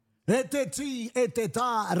E te ti, e te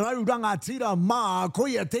tā, rauranga tira mā,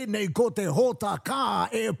 koia tēnei ko te hota kā,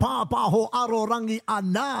 e pāpaho arorangi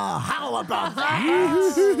ana. How about that?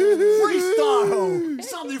 Freestyle!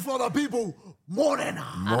 Something for the people. Morena.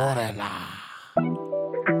 Morena.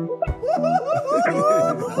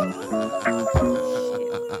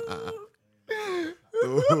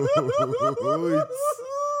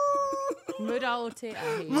 Mura o te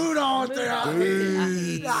ahi. Mura o te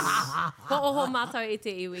ahi. Ko oho mātou i te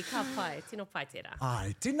iwi, ka pai, tino pai tērā.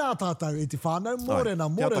 Ai, tina tātou e te whānau, morena,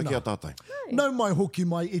 Te ata ki morena. a tātai. Nau mai hoki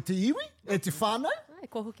mai e te iwi, e te whānau. Ai,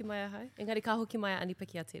 ko hoki mai ahau. Engari ka hoki mai a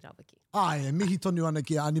anipiki a te rawaki. Ai, e mihi tonu ana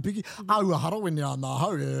ki a anipiki. Aua harawene ana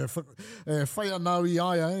hau, e whai anau I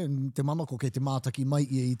aia, te manako kei te mātaki mai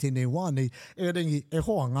I tēnei wānei, e ringi, e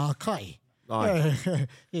hoa ngā kai. Ai.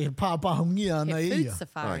 E pāpahungia ana He ia. food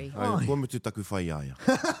safari. Ai, kua mutu taku whai aia.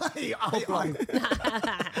 ai.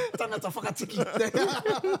 Tangata whakatiki.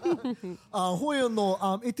 Hoi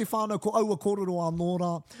anō, e te whānau ko aua kōrero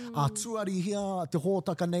anōra, tuari hia, te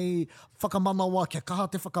hōtaka nei, whakamanawa, kia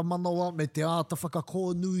kaha te whakamanawa, me te āta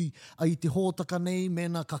whakakōnui I te hōtaka nei,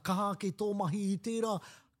 mena ka kaha ke tō mahi I tērā,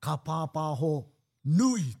 ka pāpāho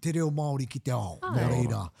nui te reo Māori ki te ao. Nō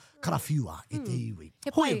reira, karawhiua e te iwi.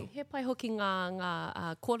 He pai hoki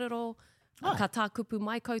ngā kōrero, ka tā kupu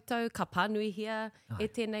mai koutou, ka pānui hia, e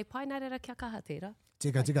tēnei pai nā reira kia kaha tērā.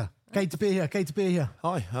 Tika. Kei te pēhia, kei te pēhia.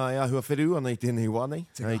 Ai, ahua whiriu ana I tēnei wānei.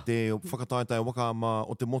 Ai te whakataitai waka ama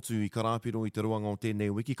o te motu I Karapiro I te ruanga o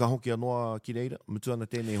tēnei wiki. Ka hoki anoa ki reira, mutu ana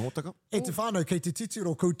tēnei hōtaka. E te whānau kei te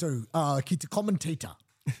titiro koutou, ki te commentator.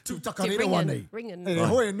 Tūtaka Te rere wanei. ringin. E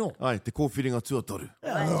hoi no. Ai, te kōwhiringa tuatoru.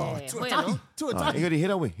 Hoi anō. Tuatahi. Engari,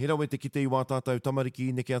 herawe te kite I wā tātou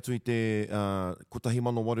tamariki, neke atu I te kotahi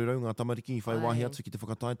mano warurau, ngā tamariki I whai wāhi atu ki te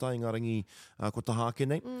whakataitai, ngā rangi ko ta hāke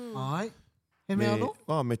nei. Ai. He mea no?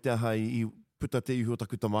 Me te aha I puta te iho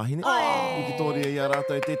taku tamahine. I ki tōria I a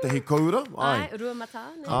rātou te koura. Ai, rua mata.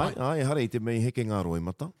 Ai, hare I te mei heke ngā roi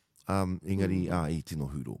mata. Engari, I tino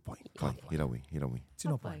huro pai. Kai, herawe.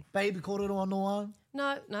 Tino pai. Baby kōrero anoa.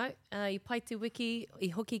 No, I pai te wiki, I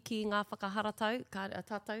hoki ki ngā whakaharatau, ka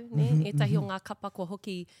tātou, ne? E tahi o ngā kapa ko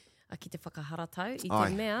hoki ki te whakaharatau. I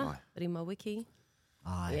te mea, rima wiki.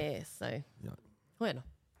 Ai. Yeah, so, hoi anō.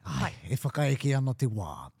 Ai, e whakaeke ana te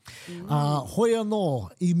wā. Hoi anō,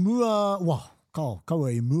 I mua,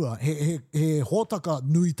 kaua I mua, he hōtaka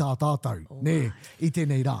nui tā tātou, ne, I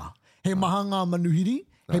tēnei rā. He maha ngā manuhiri,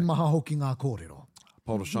 he maha hoki ngā kōrero.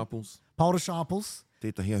 Paula Sharples.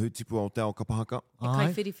 Tētahi ahutipu o te ao kapahaka. E kai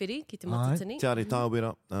whiriwhiri ki te matatini. Te are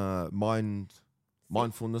tāwera,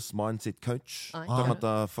 mindfulness, mindset coach. Ai.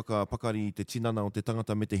 Tangata whakapakari I te tinana o te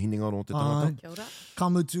tangata me te hiningaro o te tangata. Kia ora. Ka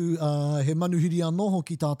mutu, he manuhiri anō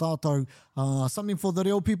hoki tā tātou, something for the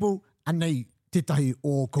real people, anei, tētahi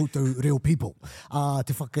o koutou real people.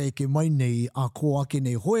 Te whakaeke mai nei, a ko ake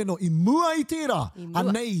nei, hoi no, I mua I tērā,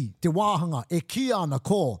 anei, te wāhanga, e kia ana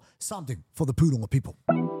ko, something for the Pūronga people.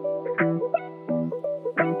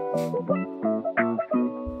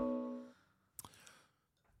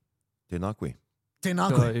 Tēnā koe. Tēnā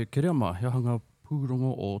koe. E kerea mā, he hanga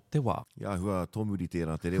pūrongo o te wā. Ia hua tōmuri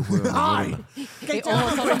tērā te reo. Hua Ai! Kei te oho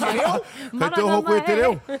hoko te reo. Kei te oho koe te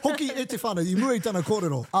reo. Hoki e te whānau, I mua I tana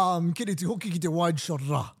kōrero. Kere te hoki ki te wide shot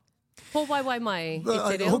rā. Pō wai mai I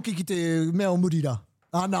te reo. Hoki ki te mea o muri rā.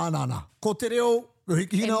 Nā. Ko te reo,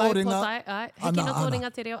 hikina o ringa. Hikina tō ringa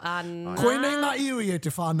te reo. Koe nei ngā iwi e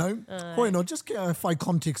te whānau. Hoi no, just kia whai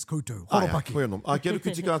context koutou. Horopaki. Hoi anō. Kia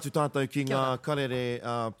ruku tika atu tātou ki ngā karere,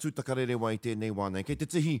 tūtakarere wai tēnei wānei. Kei te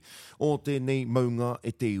tihi o tēnei maunga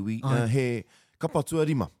e te iwi, he kapatua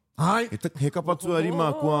rima. Ai. He kapatua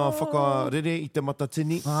rima kua whakarere I te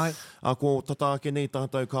matatini. Ai. Ko tataake nei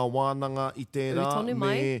tātou ka wānanga I tērā Uri tonu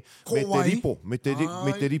mai. me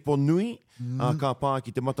te ripo nui. Ka pā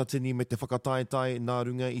ki te matatini me te whakataetai nā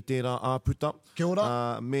runga I tērā āputa. Kia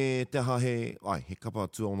ora. Me te aha he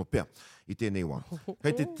kapatua ono pea I tēnei wā.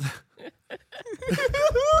 Kei te...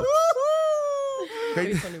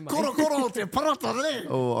 Koro te parata re.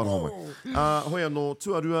 Aroha mai. Hoi anō,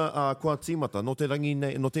 tuarua kua tīmata, no te rangi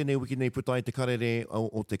nei, no tēnei wiki nei puta I te karere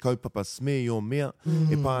o te kaupapa Smear Your Mea,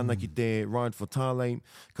 e pāna ki te Ride for Tālei,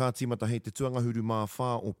 ka tīmata hei te tuangahuru mā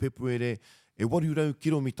whā o Pepuere, e 800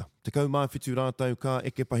 kilomita. Te kaumāwhitu rātau ka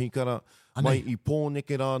eke pahikara, mai I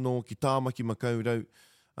pōneke rāno ki tāmaki makaurau.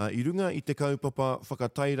 I runga I te kaupapa,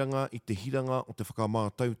 whakatairanga I te hiranga o te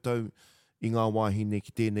whakamātautau, I ngā wāhine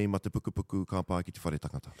ki tēnei ma te pukupuku ka pā ki te whare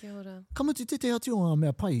tangata. Kia ora. Ka mutu te ati o ngā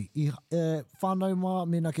mea pai. Whānau mā,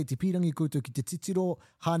 mena kei te pīrangi koutou ki te titiro,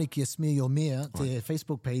 hāne ki a Smear Your Mea, te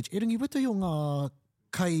Facebook page. E ringi wita o ngā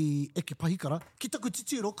kai eke pahikara, ki taku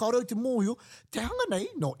titiro, ka rau te mōhio, te hanga nei,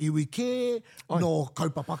 no iwi kē, no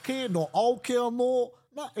kaupapa kē, no aoke anō,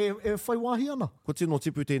 e whai wāhi ana. Ko tino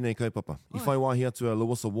tipu tēnei kaupapa. I whai wāhi atu a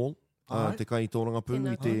Lewis Wall, te kai tōranga pū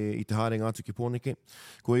i te haere ngātu ki Pōneke.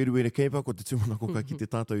 Ko Eruere Keipa, ko te tūmanako kai ki te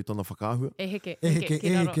tātou i tōna whakaahua. E heke.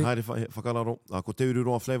 Haere whakararo. Ko te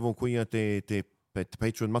ururoa Flavor ko ia te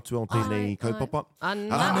patron matua o tēnei kaupapa.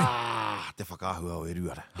 Te whakaahua o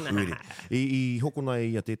Eruara. I hokona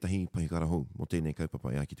e ia tētahi pahikara hou mo tēnei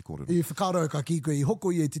kaupapa ia ki te kōrero. I whakarau ka ki koe, I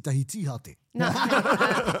hoko i e tētahi tīhate.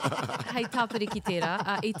 Hei tāpiri ki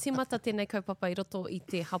tērā. I timata tēnei kaupapa I roto I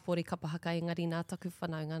te hapori kapahaka engari nā taku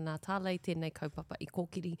whanaunga nā tālei tēnei kaupapa I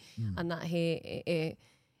kōkiri. Ana e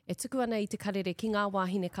tuku ana I te karere ki ngā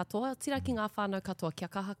wāhine katoa, tira ki ngā whānau katoa kia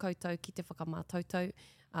kaha koutou ki te whakamātautau,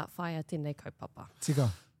 whaia tēnei kaupapa. Tika.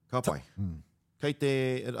 Ka pai. Kei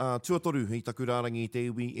te tuatoru I taku rārangi I te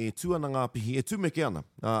iwi, e tuana ngā pihi, e tūmeke ana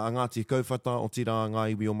a Ngāti Kauwhata o tira ngā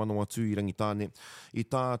iwi o Manawatu I rangitāne. I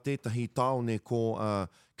tā tētahi tāone ko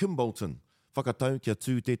Kim Bolton, whakatau kia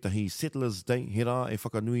tū tētahi Settlers Day, he rā e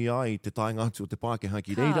whakanui ai te taingātu o te Pākehā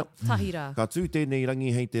ki reira. Tahira. Ka tū tēnei rangi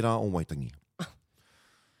hei te rā o Waitangi.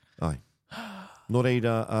 Ai. No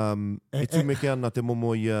reira, e tūmeke ana te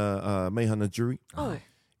momo I Meihana Jury.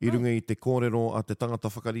 I runga I te kōrero a te tangata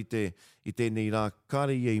whakarite I tēnei rā,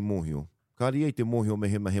 kāre ia I mōhio. Kāre ia I te mōhio me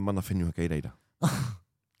he mana whenua kei reira. Oh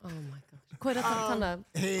my gosh. Koe rata tana.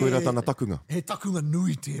 Koe rā tana takunga. He takunga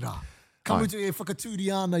nui tērā. Kamutu e whakatūri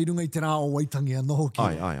ana I runga I te rā o Waitangi a noho ki.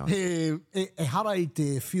 He hara I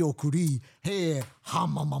te whio kuri, he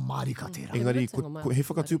hamama marika tērā. Engari, he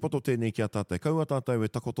whakatūpato tēnei kia tātou. Kaua tātou e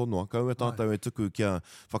takotonoa, kaua tātou e tuku kia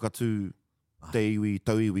whakatū te iwi,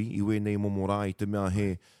 tau iwi, I wēnei momo rā I te mea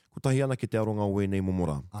he, ko tahi ana ki te aronga o wēnei momo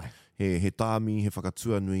rā. He tāmi, he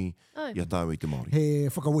whakatua nui I a tāu I te Māori. He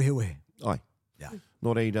whakawehewehe. Ai.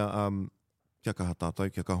 No reira, kia kaha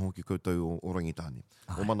tātou, kia kaha hoki koutou o rangitāne,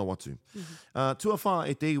 o Manawatu. Tua whā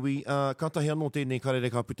e te iwi, ka tahi anō tēnei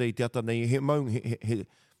karere ka puta I te ata nei, he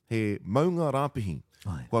maunga rāpihi,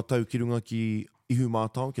 kua tau ki runga ki ihu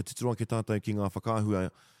mātau, kia titurua ki tātou ki ngā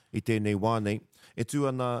whakaahua I tēnei wānei. E tū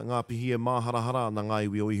ana ngā pihi e māharahara ana ngā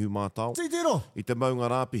iwi o ihu mātau. Tētero! I te maunga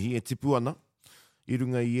rāpihi e tipu ana. I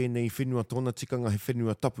runga I enei whenua tōna tikanga he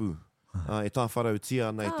whenua tapu. E tā wharau tia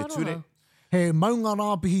ana I te ture. He maunga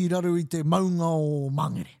rāpihi raru I te maunga o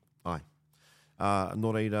Mangere. Ai.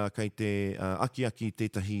 No reira, kei te aki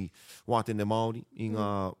tētahi wātene Māori I ngā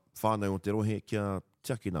whānau o te rohe kia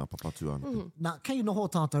tiaki nā papatu ana. Nā, kei noho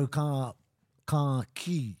tātou ka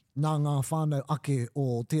ki nā ngā whānau ake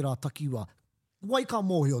o tērā takiwa. Wai ka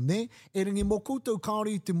mōhio, ne? E ringi mō koutou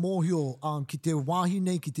kāri te mōhio ki te wāhi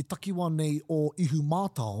nei, ki te takiwa nei o ihu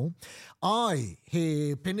mātao. Ai,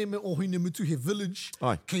 he pene me o hine mutu, he village,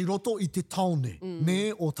 kei roto I te taone,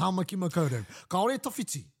 ne? O Tāmaki Makaurau. Kaore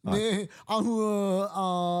tawhiti, ne?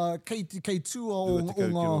 Ahua kei tua o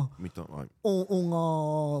ngā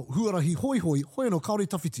huarahi hoihoi, hoi no kaore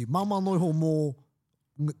tawhiti, māma noiho mō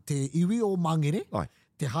te iwi o Mangere,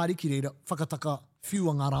 te haere ki reira, whakataka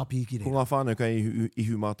whiua ngā rāpihi ki reira. Ko ngā whānau kai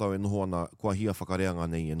ihu mātau e noho ana, kua hia whakareanga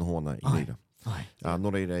nei e noho ana I reira.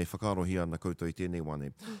 No reira e whakarohi ana koutou I tēnei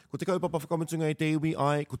wane. Ko te kaupapa whakamutunga I te iwi,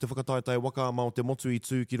 ko te whakataetai waka mao te motu I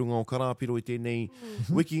tū ki runga o karāpiro I tēnei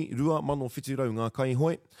wiki rua mano whitirau ngā kai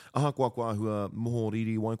hoe. Aha kua ahua moho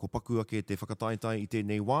riri wai ko paku ake te whakataetai I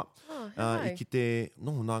tēnei wā. I ki te,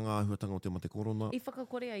 nā ngā ahuatanga o te mate korona. I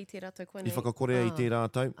whakakorea I te rātou koe nei. I whakakorea I te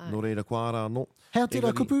rātou. No reira kua ara anō. Hea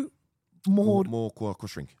tērā kupu? Mō kua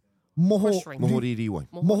kushrink. Moho riri wai.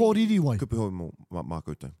 Moho riri wai. Kupu hoi mā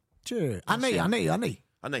koutou. Anei.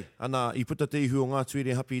 Anei, ana I puta te ihu o ngā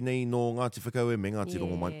tuere hapi nei no Ngāti Whakaue me Ngāti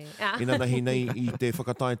Rongo mai. Ina nahi nei I te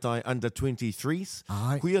whakataetai under 23s.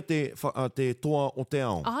 Kuia te toa o te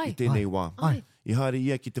ao I tēnei wā. I haere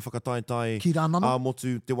ia ki te whakataetai a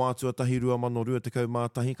motu te wātua tahi rua mano rua te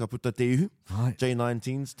kaumātahi ka puta te ihu.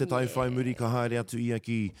 J19s, te tai whai muri ka haere atu ia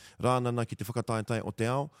ki rānana ki te whakataetai o te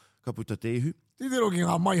ao ka puta te ihu. Tētero ki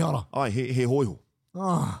ngā maihara. He hoiho.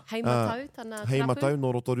 Hei matau, tana Hei matau,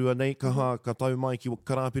 no rotorua nei, ka tau mai ki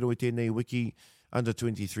karāpiro I tēnei wiki under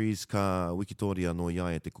 23s ka Wikitoria no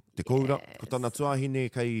iae te koura. Ko tana tuahine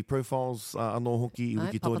kei profiles anō hoki I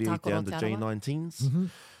Wikitoria I te under J19s.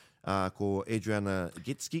 Ko Adriana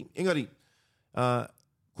Getski. Engari,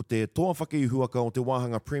 ko te toa whakeihuaka o te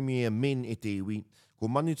wāhanga Premier Men e te iwi, ko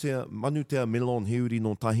Manutea Melon Heuri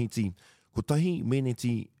no Tahiti, ko tahi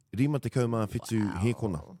meneti 57 he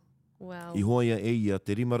kona. Wow. I hoia e ia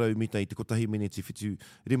te rimarau mita I te kotahi meneti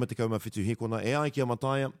 57 he kona. E ai ki a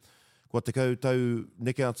mataia, kua te kautau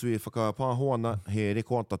neke atu e whakapāhoana he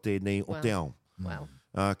rekoata tēnei o te ao. Wow.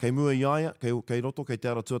 Kei mua i aia, kei roto, kei te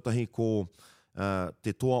ara tuatahi ko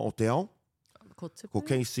te toa o te ao, Ko tupu? ko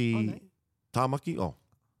Casey Tāmaki,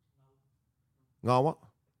 Ngāwa.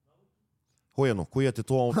 Hoi anō, koia te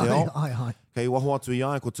toa o te ao. Ai. Kei waho atu i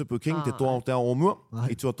aia ko Tupu King, te toa o te ao o mua, Ai.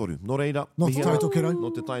 i tuatoru. No reira, No te mihi tai ana, tokerau. no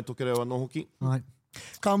te tai tokerau anō hoki. Ai.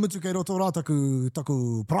 Ka mutu kei roto rā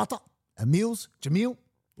taku prata, Emils, Jamil,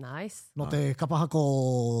 Nice. no te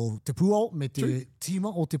kapahako te puao, me te tima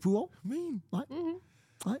o te puao. Ai.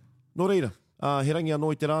 Ai. No reira, he rangi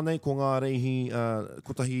anō i te rānei, ko ngā reihi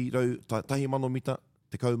kotahi rau, tahi mano mita,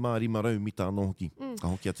 te kaumā rima rau mita anō hoki. Ka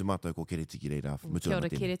hoki atu mātou ko Kereti ki reira. Kia ora,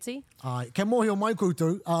 Kereti. Ai. Kei mohi o mai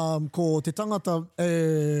koutou, ko te tangata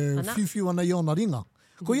whiwhiu ana i ona ringa.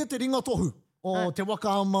 Ko ia te ringa tohu o te waka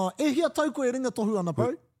ama, hia tau koe ringa tohu ana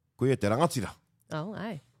pau? Ko ia te rangatira. Oh,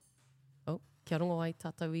 ai. Oh, kia rongo ai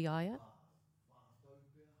tātou i aia.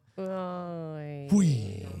 Oi.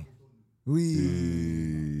 Hui.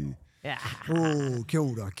 Ui. Yeah. Oh, kia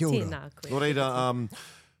ora. Tēnā koe. No reira,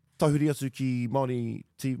 tahuri atu ki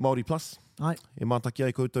Māori Plus. Ai. E mātaki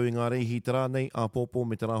ai koutou i ngā reihi te rānei, a pōpō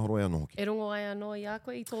me te rāhoro e anō hoki. E rongo ai anō i a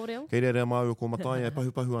koe i tō reo? Kei reira māu ko matai e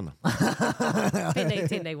pahu ana.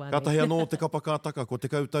 Tēnei wane. Ka tahi anō te kapakātaka, ko te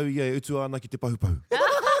kautau ia e utu ana ki te pahu.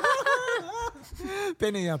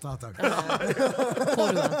 Pene ia tātou.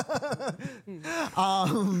 Korua.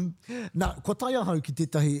 Ko tai ahau ki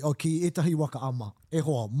tētahi, ki etahi waka ama, e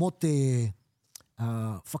hoa, mo te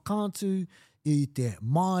whakaatu i te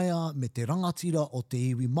maia me te rangatira o te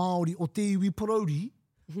iwi Māori, o te iwi Parauri,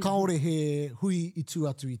 kaore he hui i tū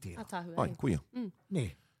atu i tērā. Atahu, Ai, koia.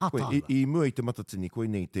 Ne, Koe, atahu. i mua i te matatini, koe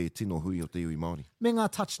nei te tino hui o te iwi Māori. Me ngā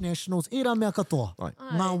Touch Nationals, e rā mea katoa. Ai.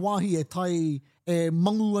 Ngā wāhi e tai e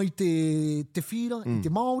mangu ai te whira i te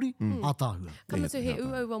Māori, atahu. Ka mutu he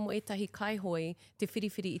uaua mo etahi kaihoi, te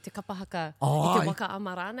whiriwhiri i te kapahaka, i Ai. te waka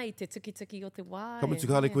amarana, i te tuki o te wā. Ka mutu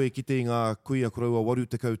kāre koe ki te ngā kuia koraua waru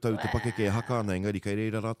te kautau te pakeke e haka ana, engari kei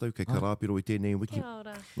reira rātou, kei karāpiro i tēnei wiki. Kia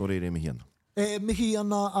ora. No reire mihi ana. E mihi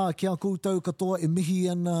ana ki a koutou katoa, e mihi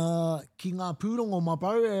ana ki ngā pūrongo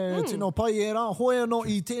mapau, e tino pai e rā, hoi anō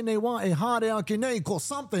i tēnei wā, e hārea ki nei, ko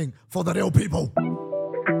something for the real people.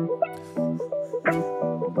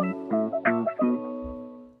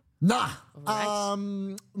 Nā,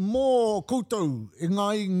 mō koutou, e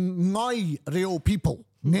ngai real people,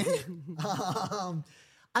 ne?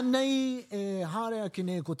 Anei, e hārea ki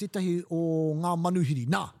nei, ko tētahi o ngā manuhiri,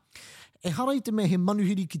 nā. E hara i te mea he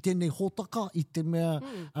manuhiri ki tēnei hōtaka, i te mea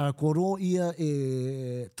ko ro ia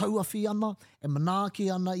e tauawhi ana, e manaaki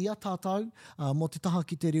ana i a tātou, mo te taha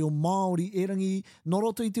ki te reo Māori, e rangi, no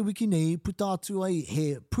roto i te wiki nei, puta atu ai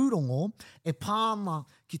he pūrongo, e pāna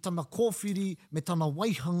ki tana kōwhiri me tana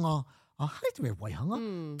waihanga, hei te mea waihanga?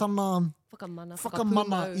 Tana Whakamana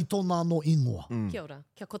whakamana i tōna no ingoa. Kia ora.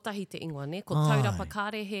 Kia kotahi te ingoa, ne? Ko taurapa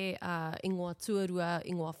kāre he ingoa tuarua,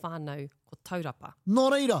 ingoa whānau, ko taurapa. Nō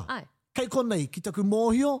reira. Ai. Kei konei, ki taku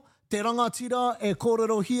mōhio, te rangatira e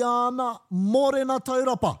kōrero hia ana, mōrena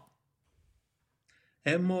taurapa.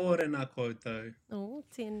 He mōrena koutou. Oh,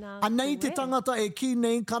 tēnā Anei te tangata e ki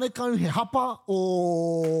nei karekau he hapa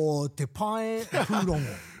o te pae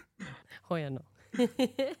pūrongo. Hoi anō.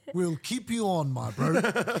 We'll keep you on, my bro.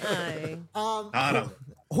 Ai. Ara.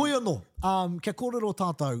 Hoi anō, kia kōrero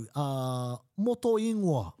tātou, moto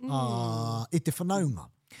ingoa e te whanaunga.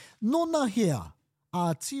 Nona hea,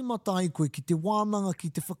 tīmata ai koe ki te wānanga, ki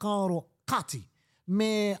te whakaaro kati,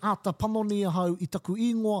 me ata panoni ahau i taku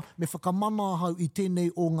ingoa, me whakamana ahau i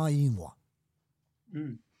tēnei o ngā ingoa.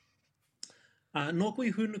 Nō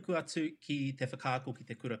kui hunuku atu ki te whakaako ki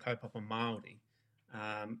te kura kaupapa Māori.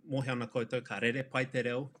 Mohe ana koutou ka rere pai te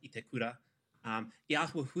reo i te kura. I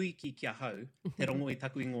ahua hui ki kia hau, te rongo i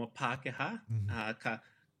taku ingoa Pākehā,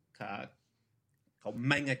 ka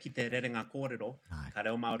mainga ki te rerenga kōrero, ka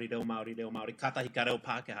reo Māori, kātahi ka reo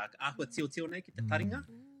Pākehā, ka ahua tio nei ki te taringa,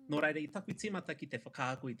 nō reire i taku tīmata ki te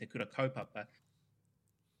whakaako i te kura kaupapa,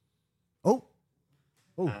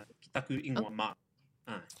 ki taku ingoa mā.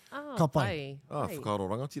 Ka pai. Whakaaro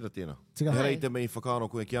rangatira tēnā. Tika. Hera i te mei whakaaro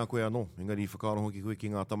koe ki a koe anō, engari whakaaro hoki koe ki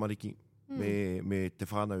ngā tamariki, me te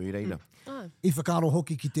whānau i reira. I whakaaro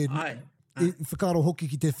hoki ki te... Ai. I whakaaro hoki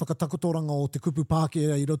ki te whakatakotoranga o te kupu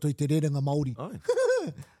Pākehā i roto i te rerenga Māori.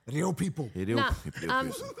 Ai. Real people. He reo, he reo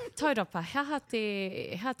person. Taurapa, hea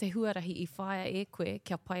te huarahi i whaia e koe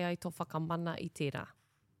kia pai ai tō whakamana i tērā?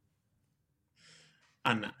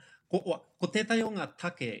 Ana. Ko tētai o ngā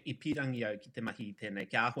take i pirangi au ki te mahi i tēnei,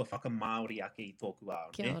 kia ahua whakamāori ake i tōku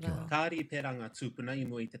ao. Kia ora. Kāri i pērā ngā tūpuna i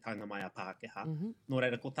mua i te taunga mai a Pākehā. Nō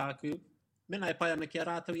reira ko tāku, mena e pai ana kia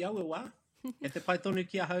rātou i au e wā. E te pai tonu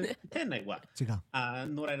kia hau tēnei wā. Tika.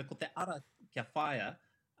 Nō reira ko te ara kia whaia,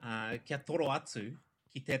 kia toro atu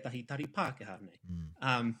ki tētahi tari Pākehā nei.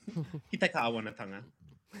 Ki te kāwanatanga,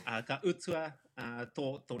 ka utua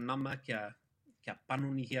tō nama kia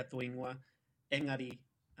panonihia tō ingoa, engari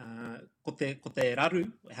ko te raru,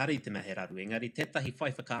 hari te mea he raru, engari tētahi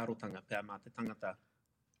whai whakaarotanga pēr mā te tangata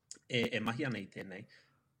e mahi ana I tēnei.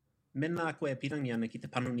 Mena koe pirangi ana ki te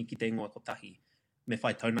panoni ki te ingoa kotahi, me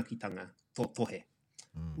whai taunakitanga tohe.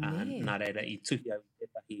 Nā reira I tuhi au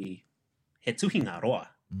tētahi, he tuhinga roa,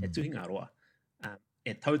 he tuhinga roa.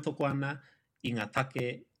 E tautoko ana I ngā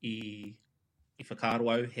take I whakaaro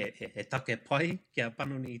au, he take pai kia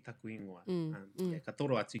panoni I taku ingoa. Ka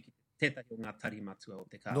toro atu ki tētahi o ngā tari matua o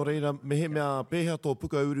te kāro. No reira, me he mea pēhea tō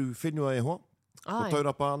puka uru whenua e hoa? Ko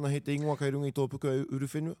taurapa ana he te ingoa kai runga I tō puka uru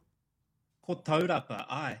whenua? Ko taurapa,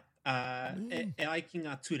 ai. E ai ki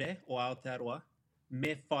ngā ture o Aotearoa,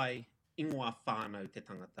 me whai ingoa whānau te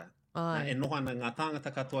tangata. E nohana ngā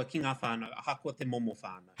tāngata katoa ki ngā whānau, ahakua te momo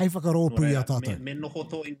whānau. Hei whakarōpui a tātou. Me noho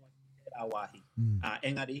tō ingoa ki te rāwahi.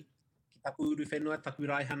 Engari, ki taku uru whenua, taku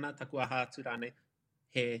raihana, taku aha aturane,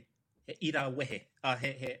 he ira wehe.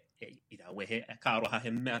 He ira wehe, ka aroha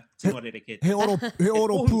he mea tingorere ke. He oro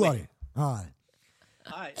puare. Ai,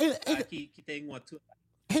 ki te ingoa tuatahi.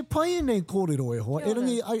 He pai nei kōrero e hoa, e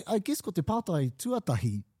rangi, I guess ko te pātai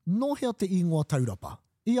tuatahi, nohea te ingoa taurapa.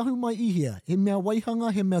 I ahu mai ihia, he mea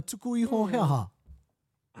waihanga, he mea tuku iho, he aha?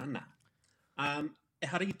 Ana. E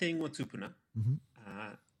hari I te ingoa tupuna.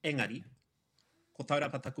 Engari, ko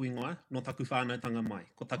taurapa taku ingoa, no taku whānautanga mai.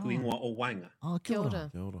 Ko taku ingoa o Wainga. Kia ora.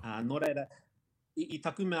 No reira, I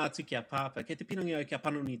taku mea atu kia pāpa, ke te pirangi au kia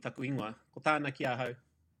panoni I taku ingoa, ko tāna kia hau,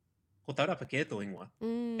 ko taurapa ke tō ingoa.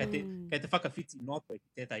 Kei te whakawhiti noto ki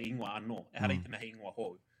tētai ingoa anō, e hari te mehe ingoa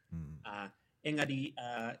hou. Engari,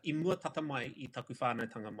 I mua tata mai I taku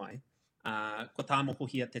whānautanga mai, ko tā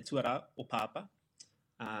mohohia te tuara o pāpa,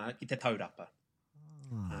 ki te taurapa.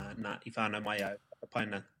 Nā, I whānau mai au,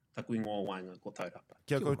 paina taku ingoa o Wainga ko taurapa.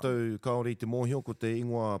 Kia koutou kaori te mōhio, ko te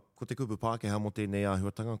ingoa, ko te kupu Pākehā mo tēnei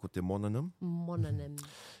āhuatanga, ko te mononym. Mononym.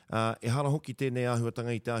 E hara hoki tēnei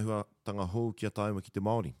āhuatanga I te āhuatanga hou kia tāua ki te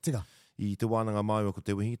Māori. Tika. I te wānanga māua ko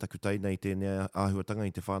te wihi, taku teina I tēnei āhuatanga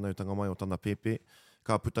I te whānautanga mai o tana pepe.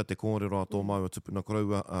 Ka puta te kōrero a tō māua tupuna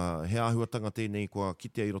koraua. He āhuatanga tēnei kua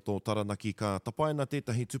kitea I roto o taranaki. Ka tapaina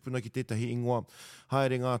tētahi tupuna ki tētahi ingoa.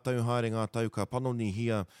 Haere ngā tau, ka panoni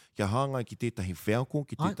hia kia hāngai ki tētahi wheako,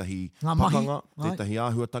 ki tētahi pakanga, tētahi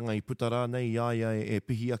āhuatanga I putara nei, ia e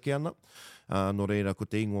pihi ake ana. No reira, ko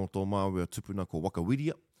te ingoa tō māua tupuna ko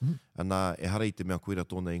Wakawiria. Nā, e harei te mea koera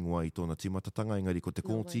tōna ingoa I tōna timatatanga, engari ko te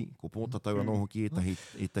kōti, ko pōtatau anō hoki e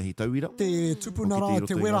tahi tauira. Te tupunara,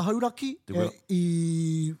 te wera hauraki,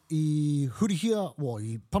 I hurihia,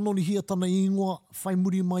 I panonihia tana ingoa, whai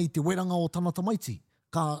muri mai te weranga o tana tamaiti.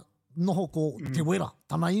 Ka noho ko te wera,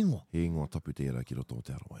 tana ingoa. He ingoa tapu te era ki roto o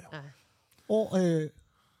te aroa ea. O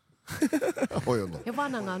Hoi ono. He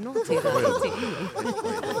wānanga anō te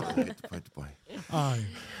Pai te pai. Ai.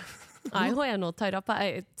 Ai, hoi anō,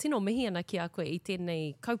 taurapa. Tino mihi ana ki a koe I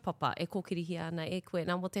tēnei kaupapa e kōkirihi ana e koe.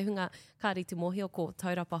 Nā mo te hunga kāri te mōhio ko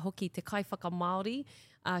taurapa hoki te kaiwhaka Māori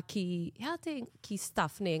ki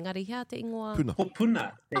staff, ne? Engari, hea te ingoa... Puna. Ko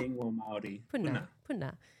puna te ingoa Māori.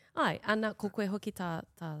 Puna. Ai, ana ko koe hoki tā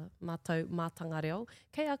mātou mātanga reo.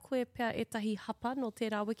 Kei a koe pia etahi hapa no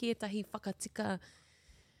tērā wiki, etahi whakatika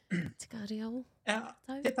reo?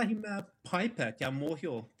 Tētahi mea paipa kia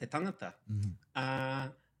mōhio te tangata.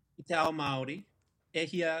 I te ao Māori, e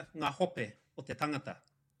hia ngā hope o te tangata.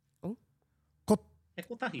 E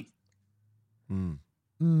kotahi.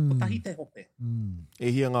 Kotahi te hope.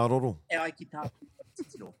 E hia ngā roro. E ai ki tāku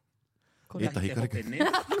titiro. E tahi kareke.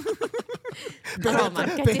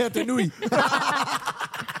 Pehea te nui.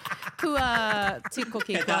 Kua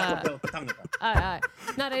tikoki Kei tā hope o te tangata. Ai.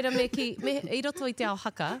 Nā reira, I roto I te ao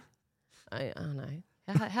haka, nei.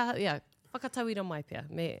 Whakatauira mai pia.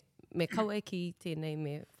 Me kaue ki tēnei,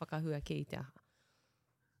 me whakahua ki te aha.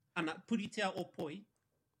 Ana, puritea o poi,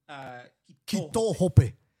 Ki tō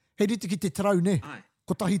hope. He rite ki te tarau, ne? Ai.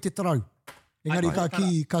 Ko tahi te tarau. Engari,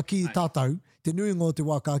 ka ki tātou, te nui ngō te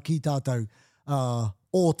wā ka ki tātou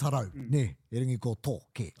o tarau, ne? E ringi ko tō,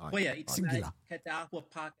 ke. Koia, I te Singular. kei te āhua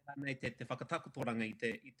Pākehā nei te whakatakotoranga I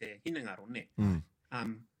te hinengaro, ne?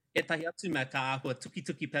 E tahi atu mea ka āhua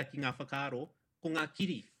tuki pēr ki ngā whakaaro, ko ngā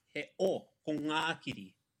kiri, he o, ko ngā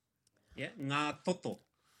kiri. Ngā toto.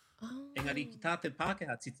 Engari, ki tā te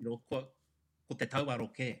Pākehā titiro, ko te tauaro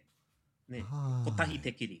ke. Ne? Ko tahi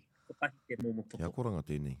te kiri. Ko tahi te momo toto. Ia koranga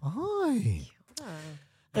tēnei. Ai.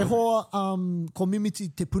 E hoa, ko mimiti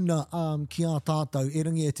te puna ki a tātou, e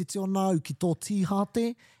rangi e titi o nāu ki tō tīhate,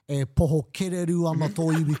 e poho kereru ana tō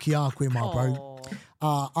iwi ki a koe māpau.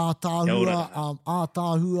 ātāhua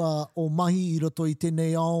o mahi I roto I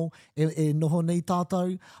tēnei ao, e noho nei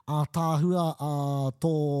tātou, ātāhua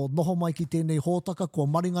tō noho mai ki tēnei hōtaka, kua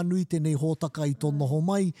maringa nui tēnei hōtaka I tō noho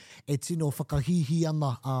mai, e tino whakahihi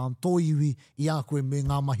ana tō iwi I a koe me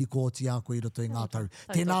ngā mahi kōti a koe I roto I ngā tau.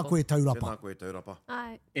 Tēnā koe taurapa. Tēnā koe taurapa.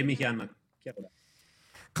 Ai. E mihi ana. Kia ora.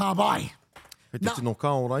 Ka bai. He te tino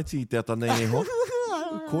ka o raiti I te ata nei e ho.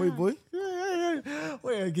 Koi, boy.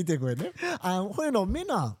 Oe, ki te koe, ne? Hoi no,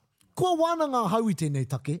 mena, kua wāna ngā hau I tēnei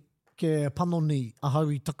take, ke panoni a hau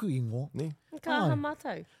I taku ingo. Ne? Ka aha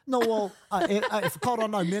mātou. No, well, e whakaora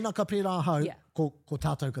nau, mena ka pērā hau, Yeah. ko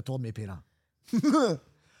tātou katoa me pērā.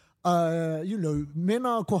 You know,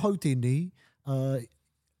 mena ko hau tēnei,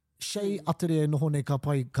 shei atere noho nei ka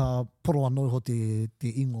pai ka poro anō ho te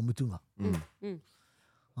ingo mutunga.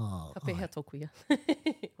 Ka pehea tōku ia.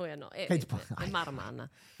 Hoi anō. Kei te pai. E marama ana.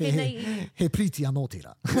 He priti anō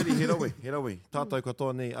tērā. He rawe. Tātou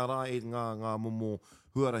katoa nei, ara e ngā momo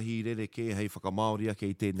huarahi rere ke hei whakamaori ake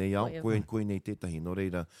I tēnei au, koe nei tētahi, no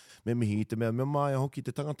reira, me mihi I te mea, me mai hoki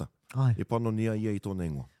te tangata. Ai. E panonia ia I tōna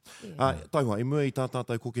ingoa. Tauha, e mua I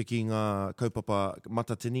tātātou koke ki ngā kaupapa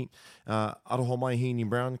matatini. Aroho mai Heaney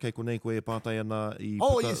Brown, kei konei koe e pātai ana I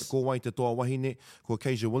puta, yes. ko wai te toa wahine, ko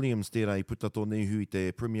Keisha Williams tērā I puta tōnei hui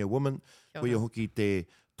te Premier Woman, ko ia hoki te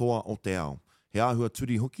toa o te ao. He āhua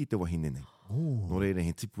turi hoki te wahine nei. No reira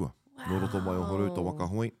he tipua. No roto mai o horu tō waka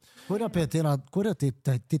hoi. Koera pēr tērā, koera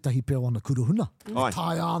tētahi pēr ana kuruhuna. Ai.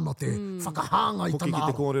 Tai ana te whakahanga I Hoki tana ki te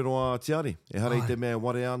aro. kōrero a Tiari. E hara I te mea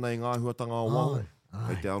ware ana I ngā huatanga o waho. Ai.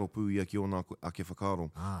 Kei te aro pū ia ki ona ake whakaro.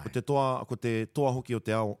 Ai. Ko te toa hoki o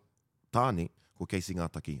te ao tāne, ko Casey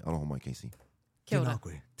Ngātaki. Aroho mai, Casey. Kia ora. Tēnā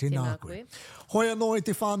koe. Tēnā koe. Hoi anō e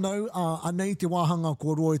te whānau, anei te wāhanga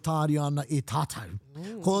ko roi tāri ana e tātou.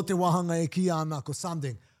 Ko te wāhanga e ki ana ko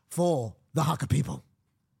something for the Haka people.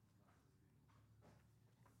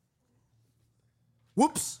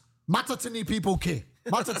 Whoops! Matatini people ke.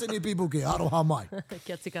 Matatini people ke. Aroha mai.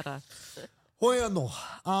 Kia tikara. Hoi anō,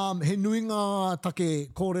 he nui ngā take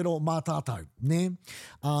kōrero mā tātou, ne?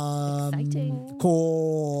 Exciting.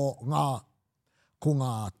 Ko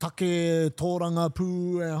ngā take tōranga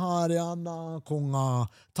pū e haere ana, ko ngā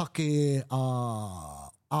take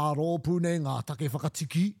āropū nei, ngā take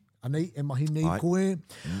whakatiki, anei, e mahi nei Ai. koe.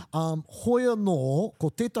 Hoi anō, ko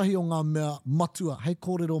tētahi o ngā mea matua, hei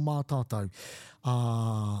kōrero mā tātou,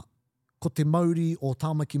 ko te Māori o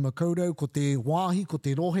Tāmaki Makaurau, ko te wāhi, ko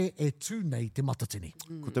te rohe, e tū nei te matatini.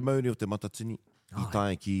 Ko te Māori o te matatini, I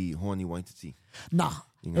tae ki Hoani Waititi. Nā,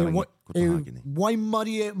 I ngā rangi, ko te hākene.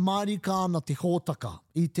 waimari e marika ana te hōtaka,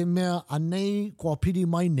 I te mea anei, kua piri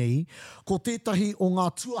mai nei, ko tētahi o ngā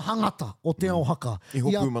tuahangata o te ao haka. I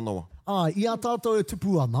hopu manawa. I a tātou e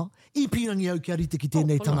tupu ana, I pirangi au ki arite ki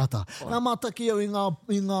tēnei tangata. Ngā mātaki au I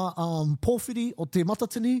ngā pōwhiri o te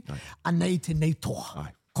matatini, anei tēnei toa.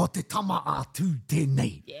 Ai. Ko te tama atu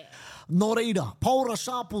tēnei. Yeah. Nō reira, Paura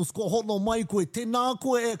Sharples, ko hono mai koe, tēnā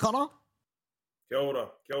koe e kara? Kia ora,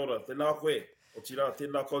 tēnā koe, o tira,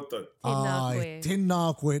 tēnā koutou. Tēnā koe.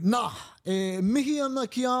 Tēnā koe. Nā, e mihi ana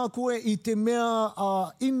ki a koe I te mea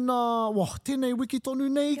tēnei wiki tonu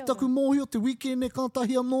nei, taku mōhi o te weekend e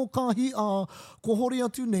kātahi anō kāhi ko hori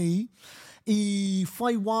atu nei, I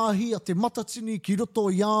whai wāhi a te matatini ki roto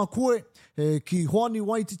I a koe, ki Hoani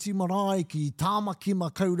Waititi marae, ki Tāmaki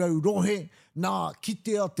Makaurau rohe, nā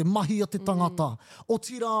kitea te mahi a te tangata. O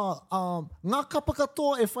tira, ngā kapa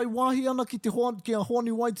katoa e whai wāhi ana ki a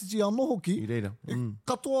Hoani Waititi anō hoki. I reira.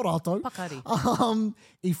 Katoa rātou. Pakari.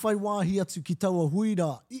 I whai wāhi atu ki taua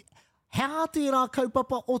huira. Hea tērā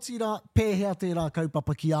kaupapa, o tira pēhea tērā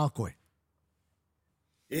kaupapa ki a koe.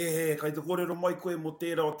 Kai te kōrero mai koe mo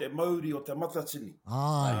tērā o te Māori o te matatini.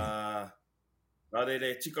 Ai. Nā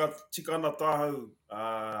rere, tika ana tāhau,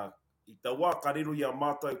 I te wā karero ia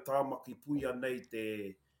mātou tāmaki puia nei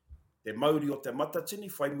te Māori o te matatini,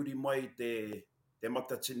 whaimuri mai te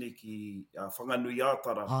matatini ki whanganui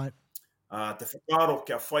ātara. Ai. Te whakaro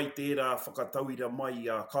kia whai tērā whakatauira mai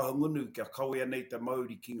kahangunu kia kauea nei te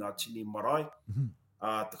Māori ki ngā tini marae.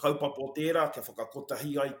 Te kaupapa o tērā kia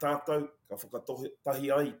whakakotahi ai tātou, kia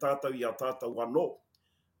whakatahi ai tātou I a tātou anō.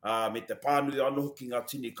 Me te pānui anō ki ngā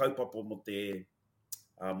tini kaupapa mo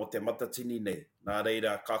te matatini nei. Nā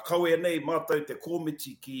reira, ka kauea nei mātou te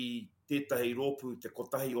kōmiti ki tētahi rōpū te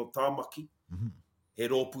kotahi o Tāmaki. He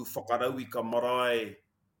rōpū whakaraui ka marae,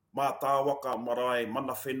 mā tāwaka marae,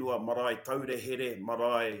 mana whenua marae, taurehere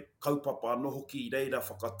marae, kaupapa anō hoki I reira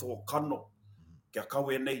whakatoa kano. Kia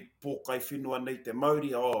kauea nei, pōkai whenua nei te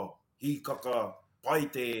Māori, hīkaka pai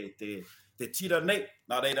te tira nei.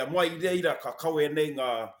 Nā reira, mai I reira, ka kauea nei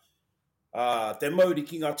ngā Te Māori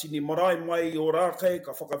ki ngā tini marae mai o rākei,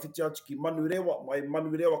 ka whakawhiti atu ki Manurewa, mai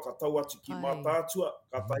Manurewa ka tau atu ki Mātātua,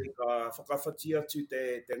 ka tahi ka whakawhiti atu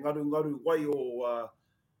te ngaru wai o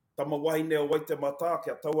Tamawahine o Waitemata,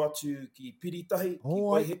 kia tau atu ki Piritahi, ki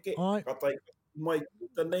Waiheke, ka tahi ka mai ki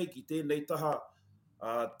tēnei, ki tēnei taha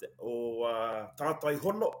o Tātai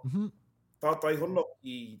Hono, Tātai Hono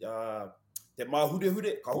i te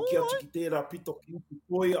Māhurehure, ka hoki atu ki tērā pito ki upu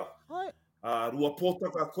koia, rua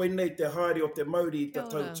pōtaka koe nei te haere o te Māori i te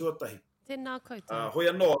tau tuatahi. Tēnā koutou. Hoi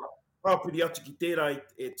anō, pāpiri atu ki tērā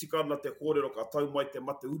e tika ana te kōrero ka tau mai te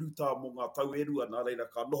mate uruta mō ngā tau erua, nā reira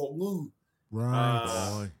ka noho ngū.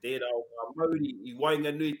 Tērā o ngā Māori i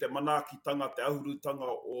Wainga Nui, te manaakitanga, te ahurutanga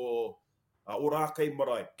o Rākei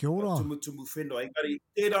Marae. Kia ora. Tumutumu whenua. Engari,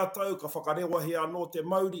 tērā tau ka whakarewa he anō te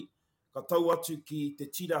Māori, ka tau atu ki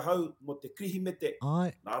te tira hau mo te krihimete.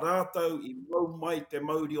 Nā rātau i mau mai te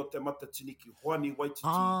Māori o te matatini ki Hoani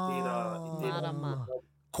Waititi tērā.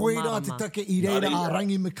 Koeira te take i reira a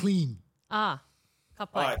Rangi McLean. Ka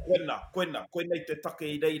pai. Koe nei te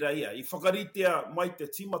take i reira ia. I whakaritea mai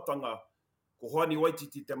te timatanga ko Hoani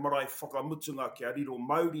Waititi te marae whakamutunga ki a riro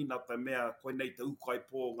Māori nā te mea koe nei te ukai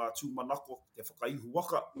pō ngā tūmanako te whakaihu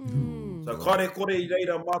waka. So kare kore i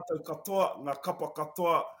reira mātou katoa, ngā kapa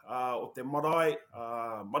katoa o te marae,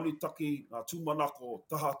 manutaki, ngā tūmanako,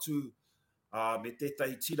 tahatu, me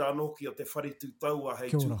tētahi tira anoki o te wharitu taua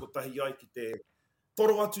hei tūkotahi ai ki te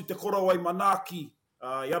toro atu te korawai manaki,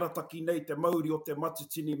 i arataki nei te Māori o te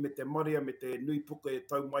matatini me te maria me te nui puka e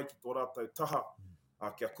tau mai ki tō rātou taha.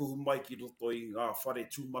 Kia kuhu mai ki roto i ngā whare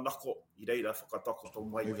tūmanako i reira whakatakoto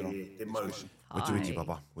mai te Māori. Weti,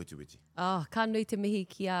 papa. Weti. Ka nui te mihi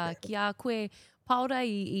ki a koe paura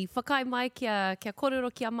i whakai mai kia kōrero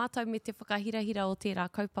ki a mātou me te whakahirahira o tērā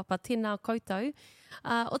kaupapa tēnā koutou.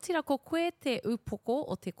 O tērā ko koe te upoko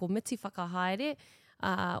o te komiti whakahaere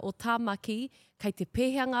o tāmaki, kei te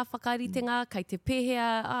pēhea ngā whakaritenga, kei te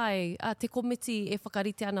pēhea te komiti e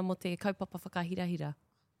whakarite ana mo te kaupapa whakahirahira.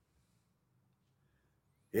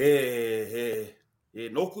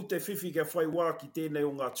 Nōku te whiwhi kia whai wā ki tēnei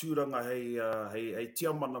o ngā tūranga hei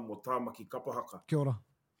tiamana mo tāmaki kapahaka. Kia ora.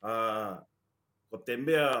 Ko te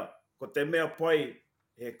mea pai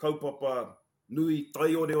he kaupapa nui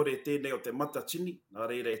tai ore tēnei o te matatini, nā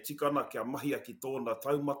reira e tikana kia mahia ki tōna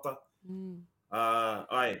taumata.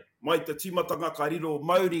 Mai te timatanga ka riro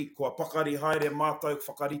Māori, kua pakari haere mātou,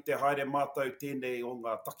 whakarite haere mātou tēnei o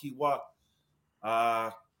ngā takiwā.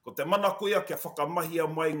 Ko te mana koia kia whakamahia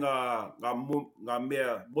mai ngā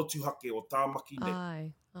mea motuhake o tāmaki nei.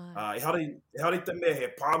 E hari te mea he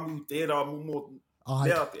pāmu tērā mumo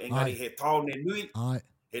mea, engari he taone nui.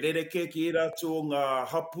 He rereke ki e rātu o ngā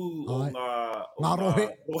hapu, o ngā rohe.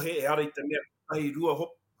 E hari te mea kahi rua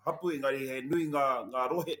hapu, engari he nui ngā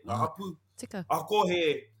rohe, ngā hapu. Ako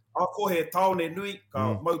he taone nui,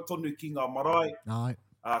 ka mau tonu ki ngā marae.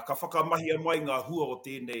 Ka whakamahia mai ngā hua o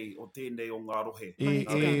tēnei o ngā rohe.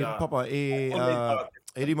 Papa, e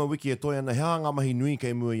rima wiki e toi ana, hea ngā mahi nui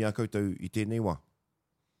kei mua i a koutou i tēnei wā?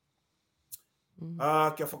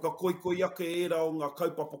 Kia whakakoikoi ake era o ngā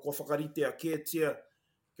kaupapa ko whakarite a kētia,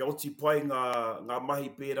 kia oti pai ngā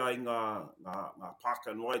mahi pērā i ngā park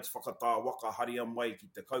and rides whakatā waka haria mai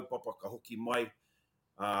ki te kaupapa ka hoki mai.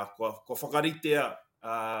 Ko whakarite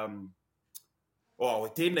o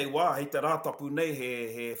tēnei wā, hei te rātapu nei,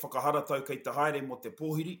 he whakahara tau kei te haere mo te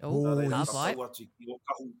pōhiri. Nā tau atu ki o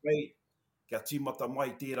kahu kei, kia tīmata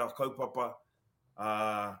mai tērā kaupapa.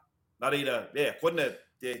 Nā reira, koina,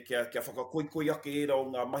 kia whakakoikoi ake era o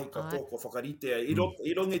ngā mahi katoa ko whakaritea. I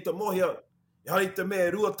rongi te mohia, i hari te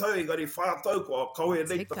mea rua tau, engari whātau, ko kaue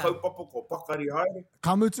nei te kaupapa, ko pakari haere.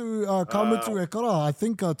 Ka mutu e kara, I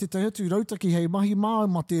think te tehetu rautaki hei mahi māu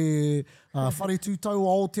ma te whare tūtau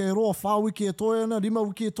a Aotearoa, 4 wiki e toi ana, 5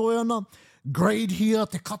 wiki e toi ana, grade here,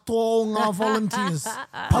 te katoa o ngā volunteers.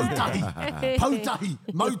 Pautahi,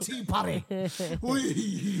 mauti pare. Ui,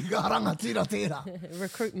 ngā rangatira tērā.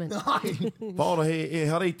 Recruitment. Paora, he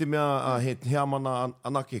harei te mea he heamana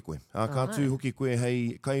anake koe. Ka tū hoki koe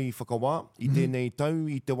hei kai whakawā i tēnei tau,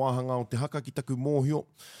 i te wāhanga o te haka ki taku mōhio.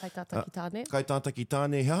 Kai tāta ki tāne. Kai tāta ki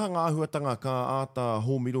tāne. He hanga ahuatanga ka āta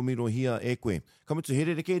hō miro hia e koe. Ka mutu, he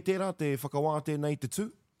rereke tērā te whakawā tēnei te tū?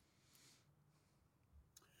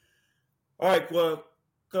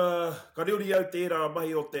 Ka reuri au tērā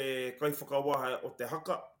mahi o te kaiwhakawaha o te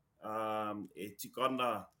haka. E tika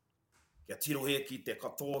ana kia tirohea ki te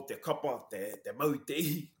katoa, te kapa, te mau te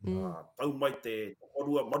ihi. Tau mai te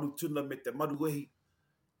orua marutuna me te maruehi.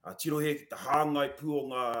 Tirohea ki te hāngai pū o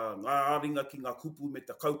ngā āringa ki ngā kupu me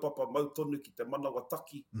te kaupapa mautonu ki te manawa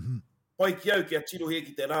taki. pai ki au kia tirohia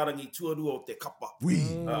ki te rārangi tuarua o te kapa.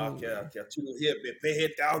 Kia tirohia me pehe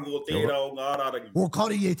te ahu o tērā o ngā rārangi. O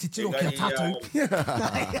kari e te tiro kia tātou.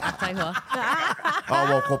 Ataihoa.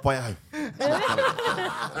 Wā, ko pai au.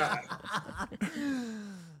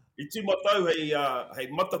 I tīmatau hei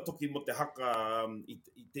matatoki mo te haka i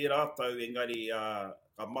tērā tau, engari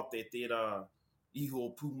ka mate tērā iho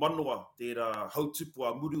o pūmanoa, tērā hautupu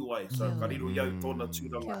a muru ai. So ka riro iau tōna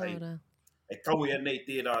tūranga hei. E kawe nei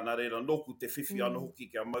tērā, nā reira noku te whiwhi ana hoki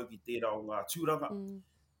kia mau ki tērā o ngā tūranga.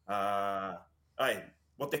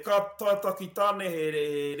 Mo te kātātaki tāne he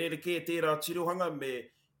rereke tērā tirohanga me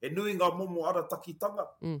e nui ngā momo ara takitanga.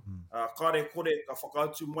 Kāre kore ka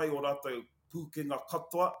whakautu mai o rātou pūkenga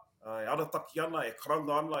katoa, e arataki ana, e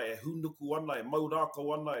karanga ana, e hunuku ana, e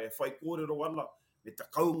maurākau ana, e whai kōrero ana, me te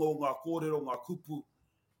kaunga o ngā kōrero, ngā kupu,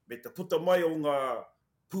 me te puta mai o ngā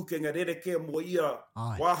pūkenga rereke mo ia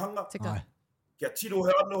wāhanga. Kia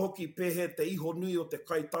tirohe ana hoki pehe te iho nui o te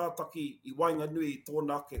kai tātaki i wainga nui i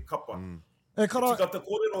tōna ke kapa. Tika te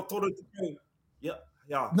kōrero toru te kau.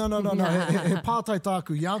 No, he pātai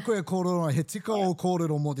tāku. Ia koe e kōrero, he tika o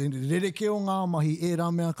kōrero mo te rereke o ngā mahi e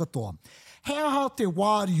rā mea katoa. He aha te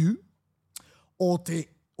wāriu o te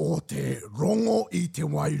rongo i te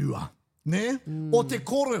wairua. Ne? O te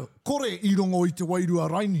kore i rongo i te wairua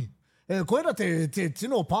raini. Koera te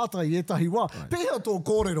tino pātai e tahi wā. Pēhea tō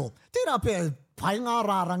kōrero. Tērā pēhea pai ngā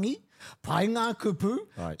rārangi, pai ngā kupu,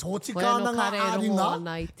 tōti kānanga āringa,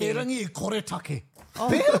 e rangi i kore take.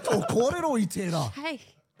 Pēhea tō kōrero i tērā. Hei.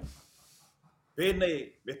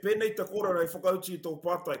 Pēnei te kōrero e whakauti i tō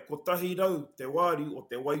pātai, ko tahi rau te wāri o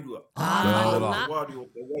te wairua. Te wāri o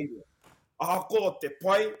te wairua. Aha ko te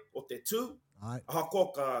pai o te tū, aha ko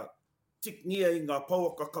ka tikngia i ngā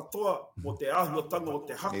pauaka katoa mo te āhuatanga o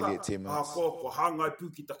te haka, aha ko hāngai pū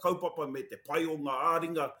ki te kaupapa me te pai o ngā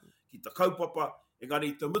āringa ki te kaupapa,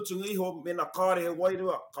 engari te mutunga iho, mena kāre he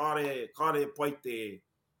wairua, kāre pai te...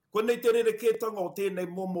 Ko nei te rerekētanga o tēnei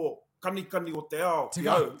momo kanikani o te ao, ki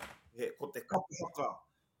au, ko te kapahaka,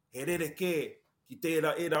 he rereke ki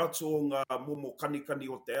tērā e rātu o ngā momo kanikani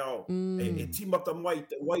o te ao. E timata mai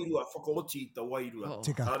te wairua, whakaoti i te wairua.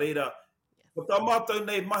 Tā reira, ko tā mātou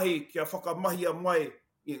nei mahi kia whakamahia mai,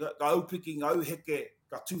 ka aupiki, ngā auheke,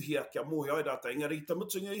 ka tuhia kia mohe ai rāta. Engari te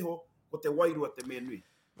mutunga iho, ko te wairua te mea nui.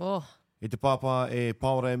 E te pāpā e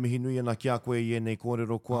paora e mihi nui ana ki a koe i enei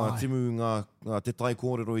kōrero kua timu ngā te tai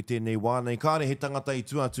kōrero i tēnei wānei. Kāre he tangata i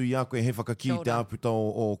tuatu i a koe he whakaki te aputa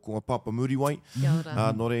o Papa Muriwai.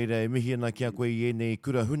 Nō reira e mihi ana ki a koe i enei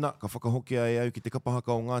kura huna, ka whakahokea e au ki te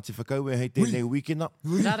kapahaka o Ngāti Whakaue hei tēnei wikena.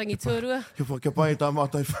 Rārangi tuarua. Kia pai tā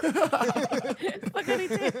mātai.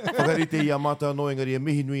 Whakarite i a mātai no engari e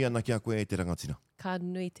mihi nui ana ki a koe e te rangatira. Ka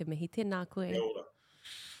nui te mihi, tēnā koe. Kia ora.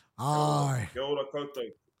 Ai. Kia ora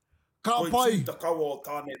koutou. Ka pai. Koe kaua o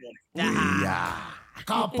tāne noni.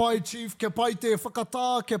 Ka pai, Chief, ke pai te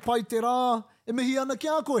whakatā, ke pai te rā. E mihi ana ki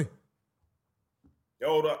a koe? Kia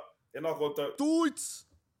ora, tēnā koutou. Tuits.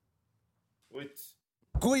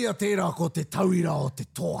 Koe a tērā ko te tauira o te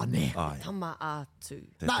toa, ne? Tama atu.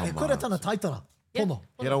 Nā, e koe tana taitara. Pono.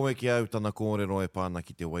 He rau e ki au tana kōrero e pāna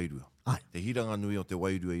ki te wairua. Te hiranga nui o te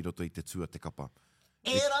wairua i roto i te tua te kapa.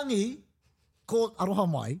 E rangi, ko aroha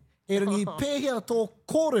mai, e rangi pēhea tō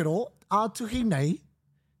kōrero ātuhi nei,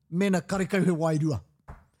 mena karekau he wairua.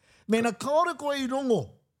 Mena kaore koe i rongo.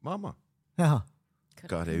 Māma. Heha.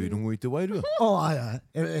 Kāre i rongo i te wairua. Ai.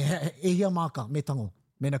 E hia māka, me tango.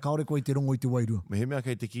 Mena kaore koe i te rongo i te wairua. Me he mea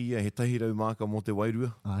kei te ki ia, he tahirau māka mo te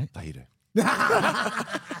wairua. Ai. Tahirau.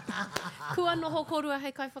 Kua noho korua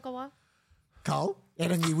hei kai whakawā? Kau, e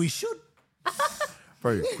rangi we should.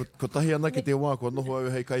 Bro, ko tahi ana ki te wā, ko noho au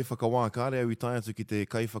hei kai whakawā, kāre au i tai atu ki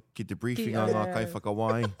te briefing a ngā kai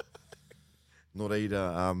whakawāi. Nō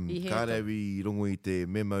reira, kāre au i rongo i te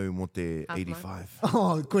memo mo te 85.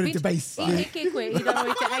 Koe te base. I heke koe, i raro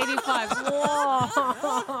i te 85.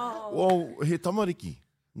 Wow, he tamariki.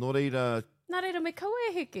 Nō reira... Nā reira, me kaua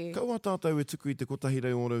e heke. Kaua tātou e tuku i te kotahi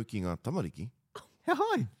rau o rau ki ngā tamariki. He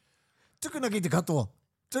hai. Tukuna ki te katoa.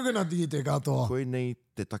 Tukuna ki te katoa. Koe nei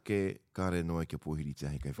te take kāre noa kia pōhiri te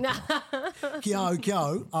hei kai whakawā. Kia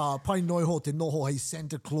au, pai noi ho te noho hei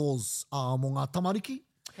Santa Claus mo ngā tamariki.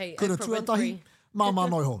 Hei, Kura tuatahi. Māma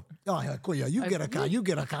noi ho. Koia, you get a car, you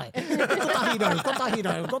get a car. Kotahi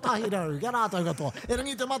rau, kia rātou katoa. E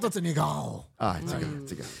rangi te matatini ka ao.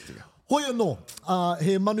 Tika. Hoi anō,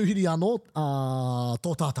 he manuhiri anō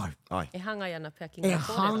tō tātou. E hangai ana pia ki E ngā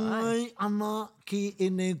kōrero. hangai ana ki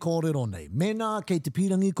ene kōrero nei. Mena kei te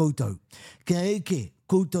pirangi koutou. Kia eke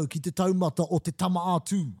koutou ki te taumata o te tama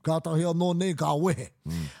atu. Kātahi anō nei ka wehe.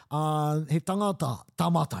 He tangata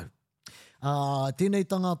tamatau. Tēnei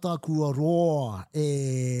tangata kua roa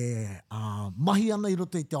mahi ana I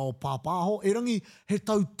roto I te ao pāpāho. E rangi he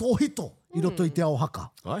tau tōhito I roto I te ao haka.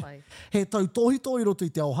 Pai. He tau tōhito I roto I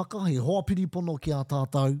te ao haka, he hoapiri pono ki a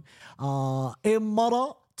tātou. E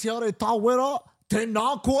mara, te are tāwera,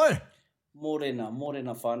 tēnā koe! Mōrena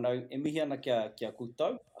whānau. E mihi ana kia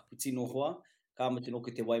koutou, aku tino hoa, ka mate no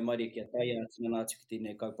ki te waimari kia tai a tina nātu ki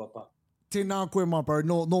tēnei kaupapa. Tēnā koe māpau,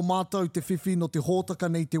 no mātou te whiwhi no te hōtaka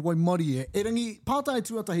nei te waimari e. E rangi, pātai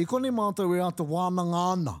tuatahi, kone mātou e ata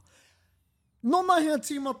wānanga ana. Nona hea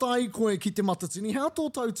tīmata I koe ki te matatini, hea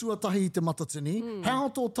tō tau tuatahi I te matatini, hea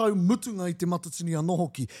tō tau mutunga I te matatini anō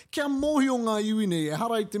hoki. Kia mōhi o ngā iwine, e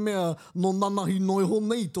hara I te mea no nanahi noiho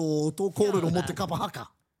nei tō kōrero mo te kapahaka.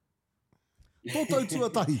 Tō tau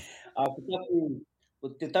tuatahi. Ko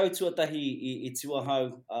te tau tuatahi I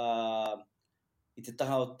tuahau I te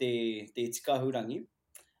taha o te tikahurangi,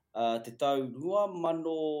 te tau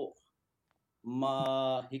 2000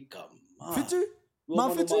 hika. Whitu? Mā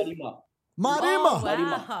whitu? Marima.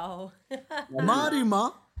 Marima. Wow.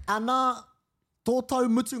 Marima, ana tō tau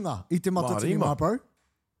mutunga I te matatini māpau.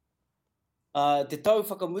 Te tau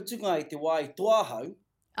whakamutunga I te wā I Toahau.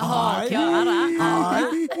 Oh, kia ara. Ai.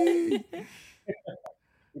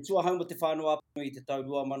 I tuahau mo te whānau apanu I te tau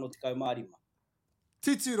 2000 marima.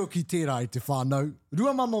 Titiro ki tērā I te whānau.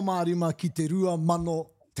 2,000 mārima ki te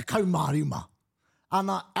 2,000 mārima.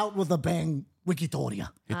 Ana, out with a bang, Wikitoria.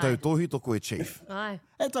 He tau tōhito koe, Chief. Ai.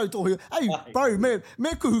 E tau tohi. Ei, bro, me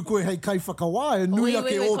kuhu koe hei kai whakawā. E nui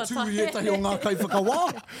ake o tūri e tahi o ngā kai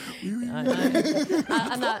whakawā.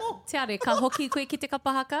 Ana, te are, ka hoki koe ki te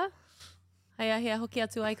kapahaka? Hei ahia hoki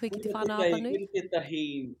atu ai koe ki te whānau apanu? Kei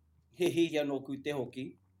tētahi he hihi anō ku te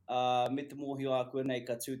hoki. Me te mōhio a koe nei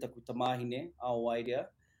ka tūtaku tamāhine a o airea.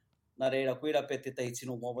 Nā reira, koe rape tētahi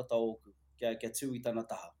tino mawata oku. Kia tū I tana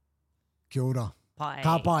taha. Kia ora. Pai.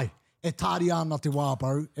 Ka pai. E tāri ana te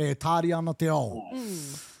wāpau. E tāri ana te ao.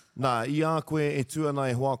 Nā, I a koe e tuana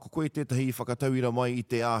e hoa, ko koe tētahi whakatauira mai I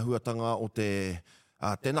te āhuatanga o te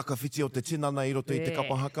naka whiti o te tinana I roto I te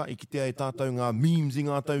kapahaka, I kitea e tātou ngā memes I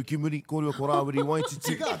ngā tau kimuri, kōrua korāwiri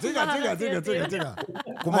waititi. Tika.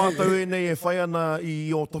 Ko mātou e nei e whai ana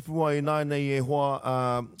I o topua e nai nei e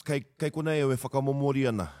hoa, kei konei au e whakamomori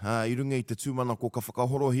ana. I runga I te tūmana ko ka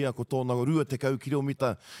whakahorohia ko tōna rua te kau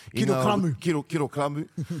kilomita. Kilogramu.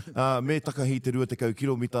 Me takahi te rua te kau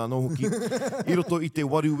kilomita anō hoki. I roto I te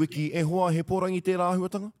waru wiki, e hoa he pōrangi tērā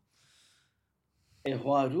āhuatanga? E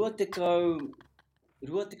hoa rua te kau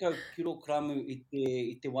kilogramu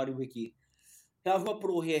I te waruwiki. Hea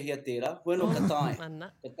huapuro hia tērā, bueno ka tae.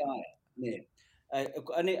 Ka tae, ne.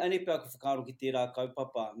 Ane pēr ko whakaro ki tērā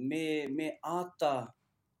kaupapa, me āta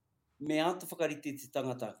whakarite te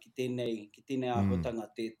tangata ki tēnei āhuatanga,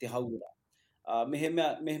 te haura. Me he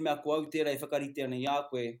mea ko au tērā I whakarite ana I a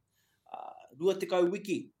koe, rua te kau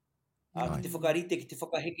wiki. Ki te whakarite, ki te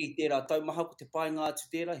whakaheke I tērā taumaha ko te pai ngā atu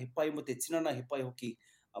tērā, he pai mo te tinana, he pai hoki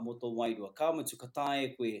mo tō wairua. Kā mutu ka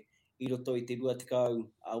tae koe I roto I te rua te kau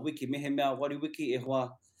wiki. Me he mea wari wiki e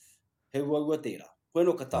hoa he ua tērā.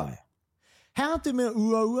 Bueno ka tae. Hea te mea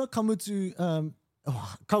ua, ka mutu...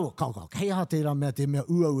 Kau. Hei aha tērā mea te mea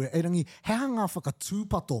ua. E rangi, hea ngā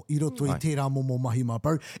whakatūpato I roto I tērā momo mahi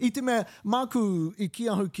māpau. I te mea, māku I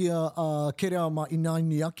kia hau kia kerea ma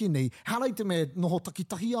inaini aki nei, harai te mea noho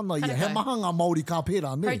takitahi ana ia. He maha ngā Māori ka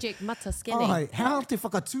pērā, nei. Project Mata Skinny. Ai, hea te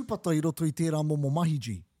whakatūpata I roto I tērā momo mahi,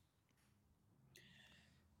 G?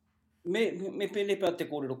 Me pēne pēr te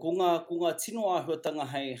kōrero. Ko ngā tino āhuatanga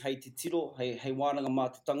hei te tiro, hei wānanga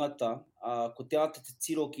mā te tangata, ko te ata te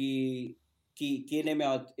tiro ki ene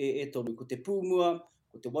mea e toru. Ko te pūmua,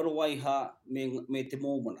 ko te warawaiha, me te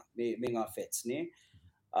mōmona, me ngā fats, ne?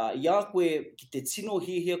 I a koe, ki te tino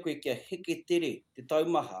hihia koe kia heke tere te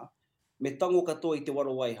taumaha, me tango katoa I te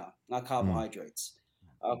warawaiha, ngā carbohydrates.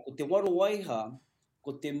 Ko te warawaiha,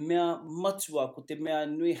 ko te mea matua, ko te mea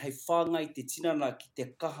nui hei whāngai te tinana ki te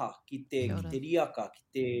kaha, ki te riaka,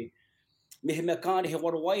 me he mea kāre he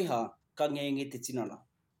warawaiha, ka ngenge te tinana.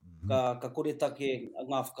 Ka kore take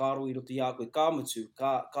ngā whakaro I roto I a koe kāmutu,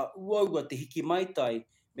 ka uaua te hiki maitai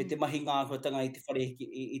me te mahi ngā huatanga I te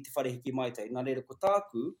whare hiki maitai. Nā reira ko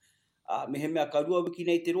tāku, me he mea ka rua wiki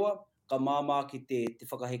nei te roa, ka māmā ki te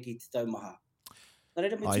whakaheki I te taumaha.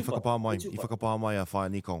 I whakapā mai a whae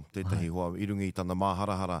Niko, tētahi hoa, I runga I tana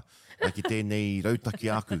māharahara, ki tēnei rautaki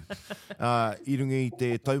aku. I runga I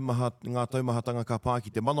te ngā taumahatanga ka pā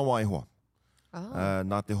ki te manawa e hoa.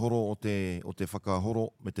 Nā te horo o te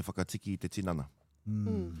whakahoro me te whakatiki I te tinana.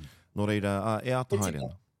 Nō reira, e ātahaere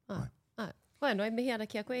ana. Bueno, e mihi ana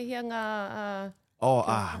kia koe hia ngā...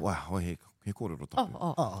 Hoi he he kōrero taku.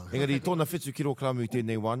 Ah, Engari, tōna whetū ki rōkramu i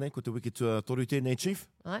tēnei wāne, ko te wiki tua toru tēnei chief.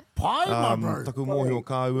 Ai? Pai, my bro. Taku mōhio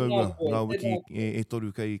kā ua ngā wiki e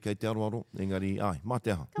toru kei te aroaro. Engari, mā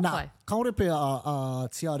te aha. Ka pai. Kaore pia a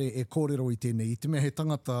Tiare e kōrero i tēnei, i te mea he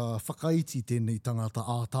tangata whakaiti tēnei tangata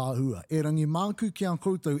a tāhua. E rangi māku ki a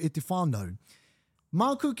koutou e te whānau.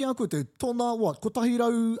 Māku ki a koutou, tōna, kotahi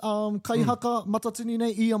rau kaihaka matatini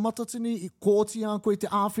nei, ia matatini, kōti a koe te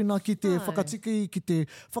āwhina ki te whakatiki, ki te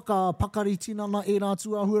whakapakari tinana e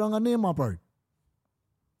rātu ahuranga ne, my bro.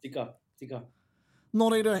 Tika.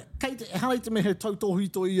 Nō reira, harai te me he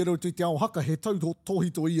tautohito i ero te ao haka, he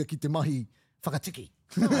tautohito ia ki te mahi whakatiki.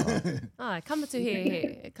 Ai, kamatu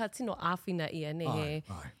ka tino āwhina ia, ne, he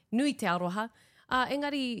nui te aroha.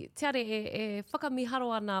 Engari, Tiare e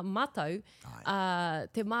whakamiharo ana mātou,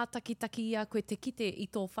 te mātakitaki ia koe te kite i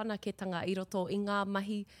tō whanaketanga i roto i ngā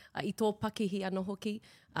mahi, i tō pakihi ana hoki,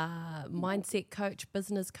 mindset coach,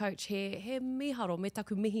 business coach, he miharo, me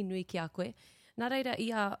taku mihi nui ki a koe. Nā reira,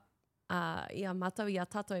 ia mātou, ia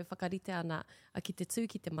tātou e whakarite ana ki te tū,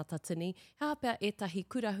 ki te matatini, he hapea etahi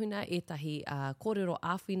kurahuna, etahi kōrero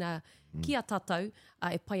āwhina ki a tātou,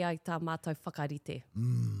 e pai ai tā mātou whakarite.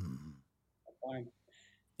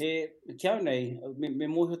 Kia nei, me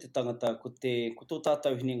mōhio te tangata, ko tō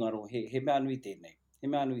tātou hiningaro, he mea nui tēnei. He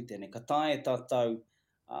mea nui tēnei. Ka tāe tātou,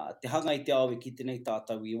 te hanga i te awe ki tēnei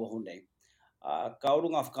tātou i waho nei. Ka oro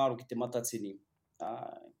ngā whakaro ki te matatini.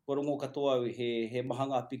 Korongo katoa he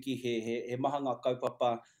mahanga piki, he mahanga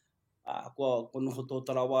kaupapa, ko noho tō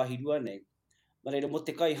tarawāhi rua nei. Nā reira, mo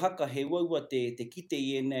te kai haka, he uaua te kite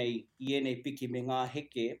i enei piki me ngā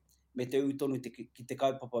heke, me te utonu ki te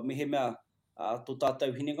kaupapa, me he mea tō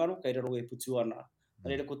tātou hinengaro, kei raro e putu ana.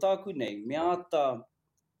 Reira, ko tāku nei, me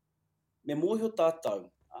mōhio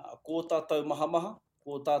tātou, ko tātou mahamaha,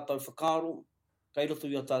 ko tātou whakaro, kei roto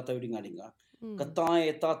i a tātou ringaringa. Ka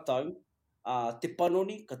tāe e tātou, te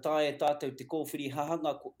panoni, ka tāe e tātou te kōwhiri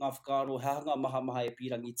hahanga, ngā whakaro hahanga mahamaha e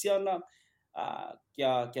pirangi tiana,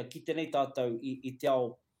 kia kite nei tātou i te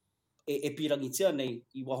ao e pirangi tia nei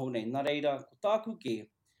i waho nei. Nā reira, ko tāku ke,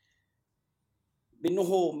 me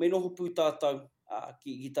noho pū tātou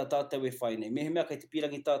ki tā tātou e whai nei. Me he mea kei te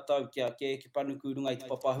pirangi tātou kia panuku runga i te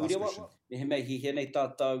papahurewa. Me he mea hi nei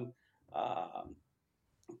tātou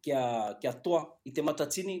kia toa i te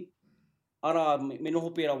matatini. Ara, me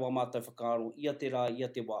noho pēra wā mātou whakaro, ia te rā, ia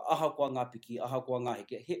te wā, aha koa ngā piki, aha koa ngā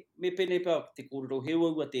heke. Me pēnei pēr te kōrero, he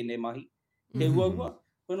uaua tēnei mahi. He uaua,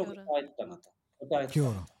 whenua ka tāi te tangata. Kia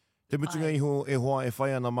ora. Te mutunga iho e hoa e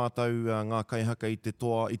whai ana mātou ngā kaihaka i te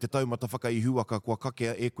taumata whakaihuaka kua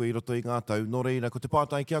kakea e koe i roto i ngā tau. Nō reira, ko te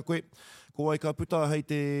pātai ki a koe, ko ai ka puta hei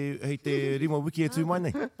te rima wiki e tū mai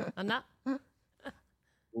nei. Ana?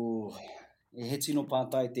 He tino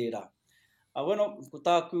pātai tērā. Bueno, ko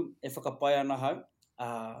tāku e whakapai ana hau.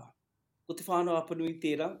 Ko te whānau apanui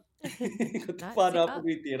tērā. Ko te whānau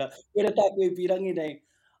apanui tērā. Pera tāku e pirangi nei.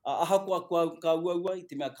 Aha koa ka uaua i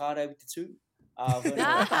te mea kārau te tū.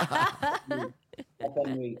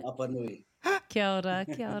 Apanui. Kia ora,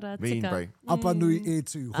 tika. Mean, bro. Apanui e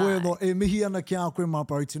tū. Hoi no, e mihi ana ki a koe, mā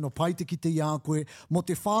bro, tino pai te ki te i a koe. Mo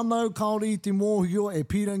te whānau kaori i te mōhio, e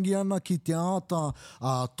pirangi ana ki te āta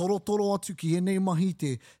torotoro atu ki enei mahi,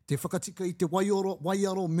 te whakatika i te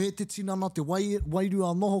waiaro me te tinana, te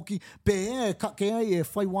wairua nohoki. Pe e, kake ai e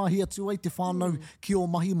whai wāhi atu ai te whānau ki o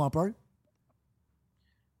mahi, mā bro.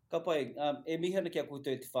 Ka pai, e mihana ki a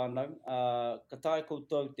koutou te whānau, ka tāe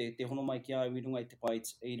koutou te hono mai ki au i runga i te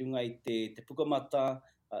page, i runga i te pukamata,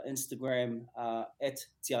 Instagram, at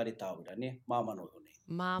Tiare Tāwira, ne? Māmanoiho ne.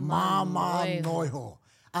 Māmanoiho.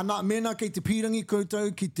 Ana, mena kei te pirangi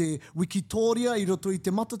koutou ki te Wikitoria i roto i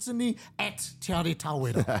te matatini, at Tiare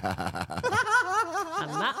Tāwira.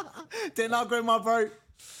 Ana. Tēnā koe, mā bro.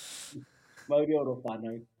 Mauri oro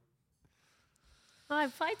whānau. Ai,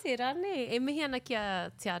 whai tērā, ne? E mihi ana ki a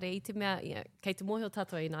Tiare i te mea, kei te mōhio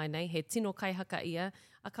tātou i nai nei, he tino kaihaka ia,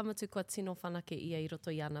 a kamatu kua tino whanake ia i roto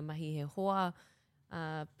i ana mahi he hoa,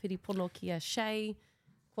 piripono ki a Shay,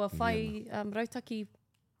 kua whai rautaki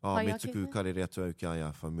pai Me ake. tuku karere atu au ki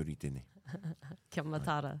aia whamuri tēnei. Kia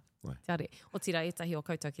matara. Tiare. O tira etahi o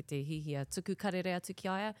koutou ki te hihia, tuku karere atu ki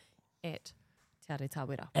aia, at Tiare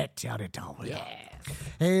Tāwira. At Tiare Tāwira.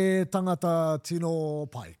 He tangata tino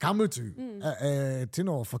pai, kamutu,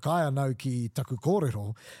 tino whakaia nau ki taku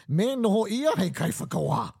kōrero, me noho ia hei kai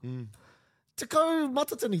whakawā. Te kau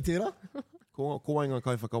matatini tērā? Ko ai ngā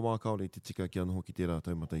kai whakawā kaore te tika ki anoho ki tērā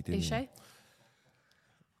taumata i tēnei. Shay?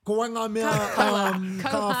 Ko ai ngā mea...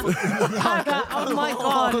 Oh my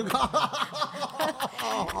God.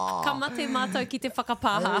 Ka mate mātou ki te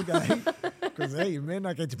whakapāha. Because, hey,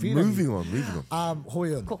 mena kei te pirangi. Moving on. Hoi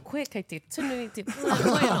ana. Ko koe kei te tunu i te...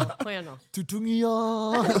 Hoi ana. Tutungia.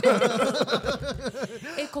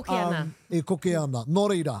 E koke ana. E koke ana. Nō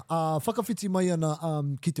reira, whakawhiti mai ana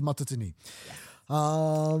ki te matatini.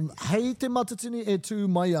 Hei te matatini e tū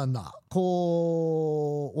mai ana,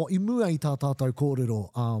 o i mua i tā tātou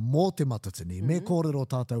kōrero mō te matatini, me kōrero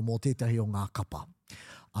tātou mō tētahi o ngā kapa,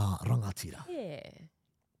 rangatira. Yeah.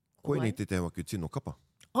 Koe ni te te waku tino kapa.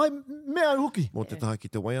 Ai, mea hoki. Mō te taha ki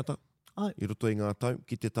te waiata. Ai. I roto i ngā tau,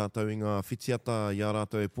 ki te tātou i ngā whitiata, i a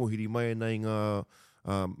rātou e pōhiri mai nei ngā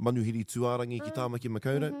manuhiri tuārangi ki tāmaki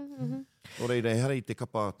makaurau. O reira, e hara i te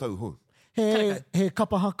kapa tau hou. He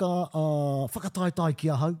kapa haka whakataitai ki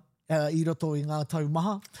a hau, i roto i ngā tau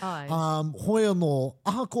maha. Ai. Hoi anō,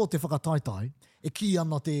 aha ko te whakataitai, e ki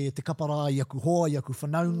ana te kapara i aku hoa, i aku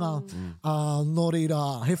whanaunga. Nō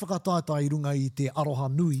reira, he whakataitai i runga i te aroha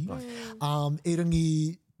nui. E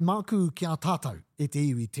rangi māku ki a tātou, e te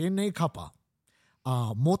iwi, tēnei kapa,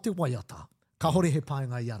 mō te waiata, ka hore he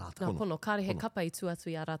paenga i a rātou. Nā pono, kāre he kapa i tū atu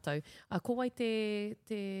i a rātou. Ko wai te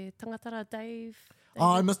tangatara Dave?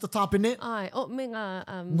 Ai, Mr. Tāpene, Ai, me ngā...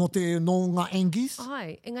 no ngā Angies.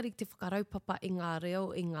 Ai, engari te whakaraupapa i ngā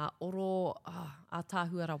reo, i ngā oro, a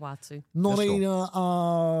tāhua rawa atu. Nō reira,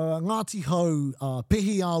 Ngāti Hau,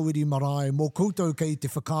 pehi āwiri marae, mō koutou kei te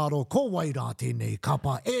whakaro, ko wai rā tēnei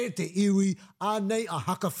kapa, e te iwi, a nei a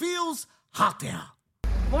haka feels, hatea.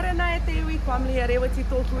 Morena e te iwi, ko amli a rewa ti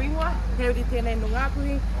tōku ingoa, heuri tēnei no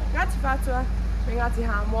Ngāpuhi, Ngāti Whātua, me Ngāti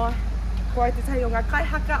Hāmoa, ko ai te tahi o ngā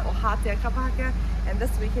kaihaka o Hatea Kapahaka, and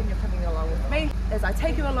this weekend you're coming along with me as I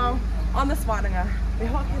take you along on this wānanga. Me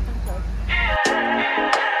hoa kia tātou.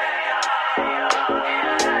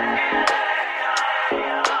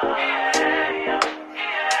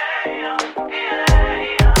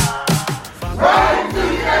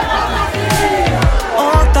 O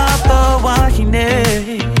tātou wahine,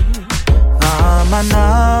 mana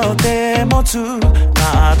o te motu,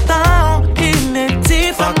 ngā tau hine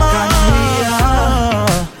ti whakania.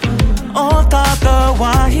 O tātou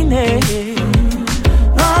wahine,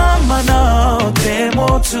 mana o te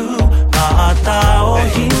motu, ngā tau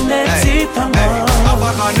hine ti tanga. A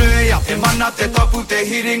whakanui a te mana, te tapu, te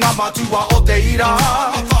hiringa matua o te ira,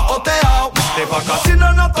 o te ao. Te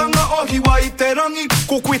whakatinangatanga o hiwa i te rangi,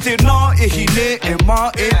 ko koe te nā e hine e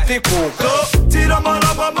mā e te kōka. Tira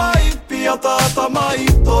marama mai, pia tāta mai,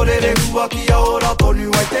 tōrere hua ki a ora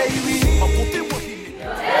tonu ai te iwi. A po te wahine.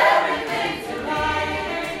 Everything to life,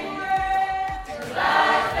 to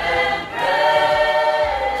life and breath.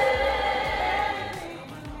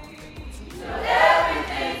 To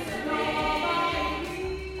everything to me,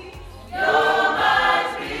 you're my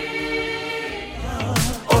peace.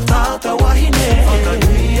 O tātou wahine,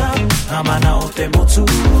 whakanuia, ngā mana o te motu,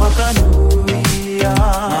 whakanuia,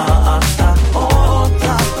 ngā ata o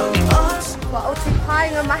tātou as. Wa o te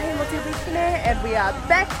painga mahi mo te wikine, and we are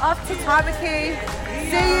back off to Tāmaki.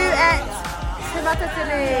 See you at Te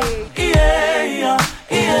Matatini.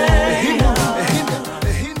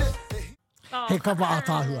 He kapa a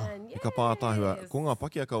tāhua. He kapa a tāhua. Ko ngā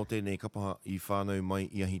pakiaka o tēnei kapa i whānau mai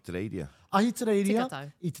i Ahitereiria. Ahitereiria, Tika tau.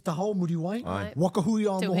 i te taha o Muriwai, Ai. Wakahui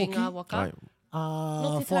a Te uhinga mohoki, waka. Ai.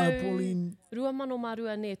 No te Whaia tau Pauline,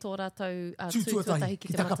 2,000 ne tō rātou Tūtuatahi, ki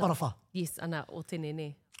te kaparafa. Yes, ana o tēne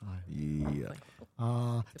ne. Yeah.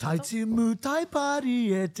 Tai te mu tai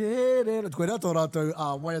pari e te rera. Koe rā tō rātou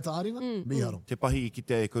waiata aringa, miharo. Te pahi ki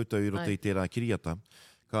te koutou i roto i tērā kiriata,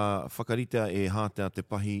 ka whakaritea e hātea te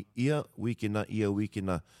pahi ia wikina,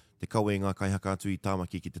 te kawe ngā kaihaka atu i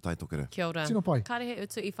tāmaki ki te taitokera. Kia ora. Tino pai. Karehe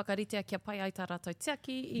utu i whakaritea kia pai ai tā rātou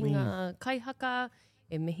tiaki i ngā kaihaka,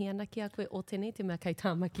 e mihi ana ki a koe o tēnei te mea kei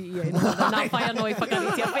tāmaki i ai. Nā whai anō i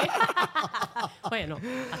whakaritea pē. Whai anō,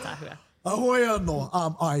 a tāhua. Ahoi anō.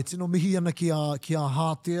 Ai, tino mihi ana ki a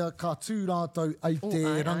hātea, ka tū rātou ai te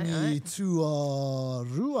rangi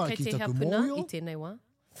tuarua Kei ki te hea taku puna mōio. i tēnei wā.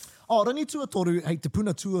 Rangi tuatoru, hei te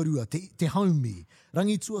puna tuarua, te haumi.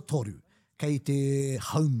 Rangi tuatoru, kei te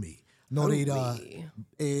haumi. Nō reira,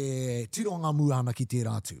 e tiro ngā mua ana ki te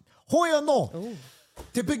rātu. Hoi anō!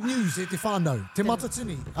 Te big news e te whānau, te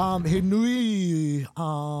matatini. He nui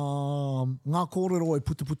ngā kōrero e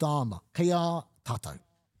puta ana. Kei a tātou,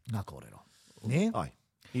 ngā kōrero. Ne? Ai,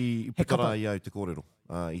 i putara i au te kōrero,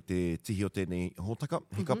 i te tihi o tēnei hōtaka,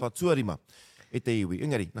 he kapa tuarima e te iwi.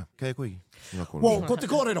 Engari, nā, kei a koe ngā kōrero. Well, ko te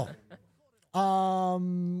kōrero.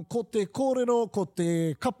 ko te kōrero, ko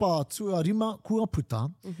te kapa tua rima kua puta,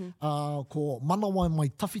 ko manawa mai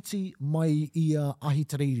tawhiti mai i a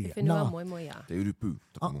ahitareiria. Whenua moe a. Te urupu,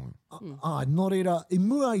 taka moe. Nō reira, i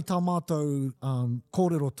mua i tā mātou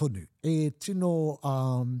kōrero tonu, e tino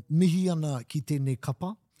mihi ana ki tēnei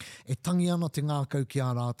kapa, e tangi ana te ngākau ki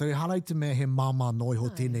a rātou, e harai te mea he māmā noi ho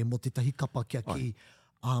tēnei mo te tahi kapa kia ki,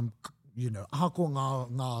 ahako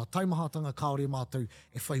ngā taimahatanga kaore mātou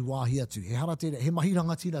e whai wāhi atu. He hara tērā, he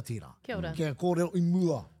mahiranga tira. Kia ora. Kia kōrero i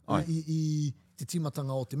mua i te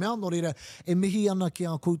timatanga o te mea. Nō reira, e mihi ana ki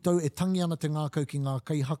a koutou, e tangi ana te ngākau ki ngā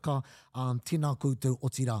kaihaka, tēnā koutou o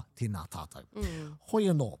tira, tēnā tātou. Hoi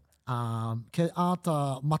anō, ke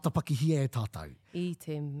āta matapaki hia e tātou. I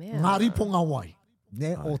te mea. Ngā riponga wai,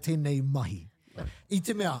 o tēnei mahi. I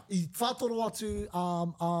te mea, i whātoro atu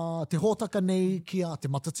te hōtaka nei ki a te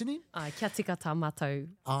matatini. Kia tika tā mātou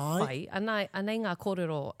whai. Anei ngā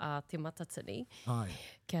kōrero a te matatini.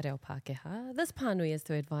 Kia reo Pākehā. This pānui is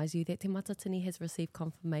to advise you that te matatini has received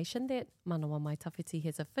confirmation that Manawa Mai Tawhiti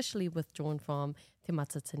has officially withdrawn from te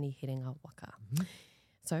matatini herenga waka.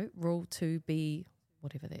 So, Rule 2B,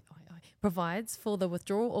 whatever that provides for the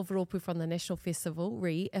withdrawal of rōpū from the National Festival,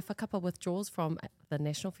 if a kapa withdraws from the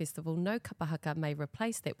National Festival, no kapahaka may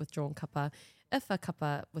replace that withdrawn kapa. If a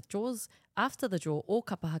kapa withdraws after the draw, all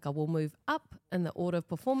kapahaka will move up in the order of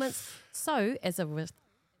performance. So, as a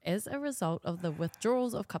result of the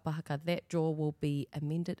withdrawals of kapahaka, that draw will be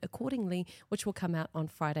amended accordingly, which will come out on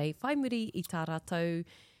Friday. Whai muri i tā rātou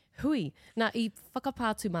hui. Nā i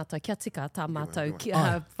whakapātu mātou, kia tika tā mātou,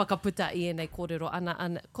 kia whakaputa i enei kōrero,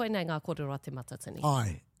 ana koe nei ngā kōrero a te matatini.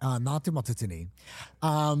 Nā te matatini.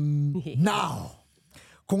 Now,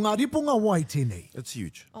 ko ngā riponga wai tēnei. It's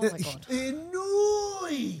huge. Oh my God. E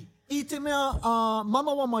nui! I te mea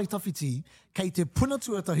manawa mai tawhiti, kei te puna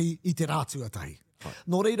tuatahi i te rā tuatahi.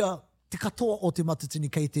 Nō reira, te katoa o te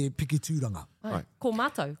matatini kei te piki tūranga. Ko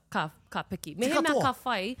mātou, ka piki. Me he mea ka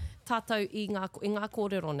whai tātou i ngā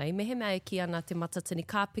kōrero nei, me he mea e ki ana te matatini,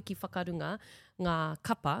 ka piki whakarunga ngā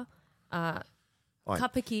kapa, ka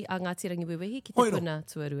piki a ngā tirangi wewehi ki te puna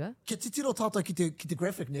tuarua. Ke titiro tātou ki te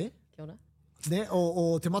graphic, ne? Kia ora. Ne,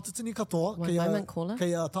 o te matatini katoa,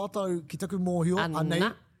 kei a tātou ki taku mōhio,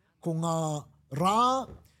 anei, ko ngā rā,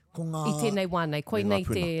 ko ngā... I tēnei wānei, koe nei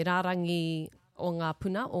te rārangi o ngā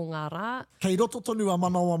puna, o ngā rā. Kei roto tonu a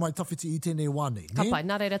manawa mai tawhiti i tēnei wānei, ne? Ka pai,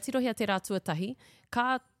 nā reira, tirohia te rā tuatahi,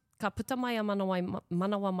 ka puta mai a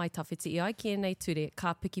manawa mai tawhiti i ai ki enei ture,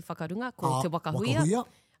 ka piki whakarunga, ko te wakahuia,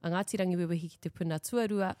 a ngā tirangi wewehi ki te puna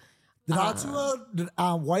tuarua. Rātua,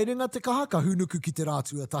 wairenga te kaha, ka hunuku ki te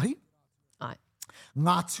rātua tahi. Ai.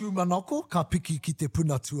 Ngā tūmanako, ka piki ki te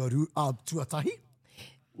puna tuatahi.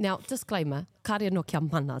 Now, disclaimer, kāre no kia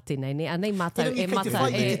mana tēnei, ne? Anei mātou e mata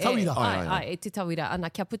e te tauira, ana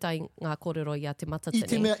kia puta i ngā kōrero i a te matatini. I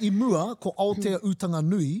te mea i mua, ko Aotea Utanga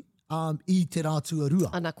Nui i te rātua rua.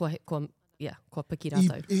 Ana kua piki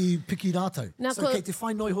rātou. I piki rātou. So kei te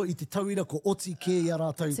whainoi ho i te tauira, ko oti kē i a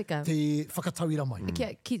rātou te whakatauira mai.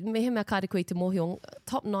 Me he mea kāre koe i te mōhio,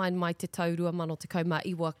 top 9 mai te taurua mano te kaumā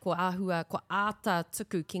iwa, ko āhua, ko āta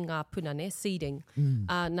tuku ki ngā puna, ne, seeding.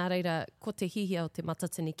 Nā reira, ko te hihia o te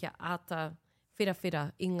matatini kia āta whirawhira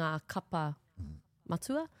i ngā kapa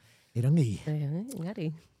matua. E rangi. Engari.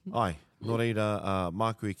 Ai, nō reira,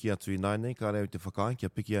 māku e ki atu i nānei, ka reo te whakai, kia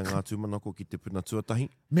piki a ngā tūmanako ki te puna tuatahi.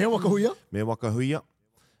 Mea wakahuia. Me wakahuia.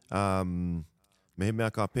 Me he mea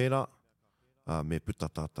ka pērā, me puta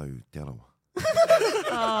tātou te arawa.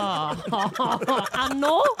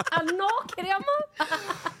 Anō, kere ama?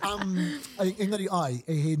 Engari ai,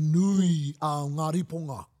 e he nui ngā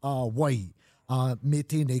riponga wai me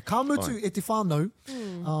tēnei. Ka mutu e te whānau,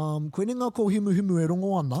 koe ngā kōhimu e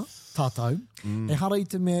rongo ana, tātou, e hara i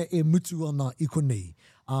te mea e mutu ana i konei.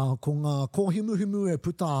 Ko ngā kōhimu e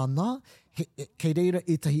puta ana, kei reira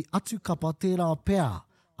e tahi atu kapa tērā pēr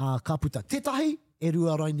ka puta. Tētahi, e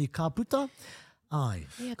rua raini ka puta, ai.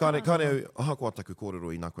 Ka reo, ahakoa taku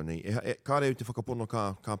kōrero i nā konei, ka reo te whakapono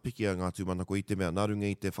ka piki a ngā tūmanako i te mea, nā runga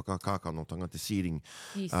i te whakakākanotanga, te seeding,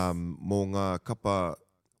 mō ngā kapa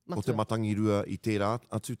o te matangi rua i tērā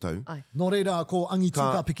atu tau. Nō reira, ko angi tū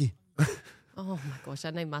ka piki. Oh my gosh,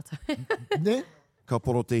 anei mātou. Ne? Ka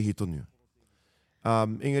poro tehi tonu.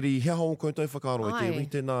 Engari, hea hao koutou whakaro e te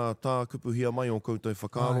rite nā tā kupuhia mai o koutou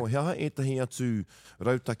whakaro. Hea etahi atu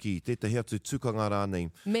rautaki, tētahi atu tukanga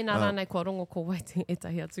rānei. Mena rānei kua rongo ko wai te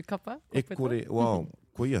etahi atu kapa. E kore, wow,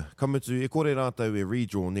 ko ia. Kamutu, e kore rātau e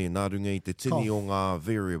redraw ne, nā runga i te tini o ngā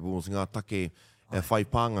variables, ngā take e whai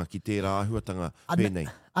pānga ki tērā ahuatanga pēnei.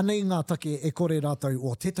 Anei ngā take e kore rātau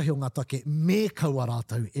o tētahi o ngā take me kaua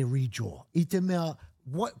rātau e redraw. I te mea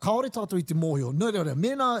kaore tātou I te mōhio. Nō reira,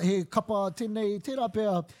 mena he kapa tēnei, tērā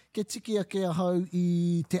pēr ke tiki a ke ahau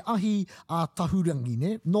I te ahi a tahurangi,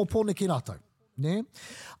 ne? Nō pōne ki rātou, ne?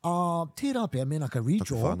 Tērā pēr mena ka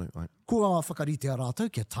redraw, kua whakarite a rātou,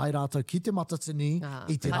 kia tai rātou ki te matatini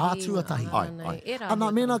I te rātuatahi.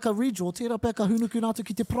 Ana mena ka redraw, tērā pēr ka hunuku rātou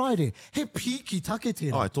ki te praere. He piki take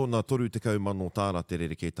tērā. Ai, tōna toru te kaumano tāra te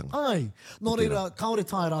rerekētanga. Ai, nō reira, kaore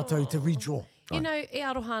tai rātou te redraw. You know, e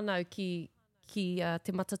aroha nau ki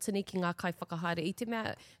te matatini ki ngā kai whakahaere. I te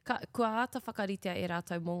mea, kua āta whakaritea e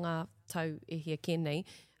rātou mō ngā tau e hia kēnei,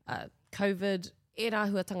 COVID, e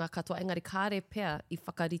rāhuatanga katoa, engari kāre pēr I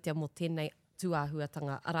whakaritea mō tēnei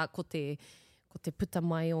tuāhuatanga. Ara, ko te puta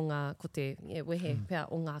mai o ngā, ko te wehe pēr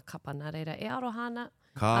o ngā kapa nā reira. E arohana.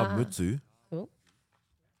 Ka mutu,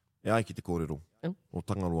 e ai ki te kōrero, o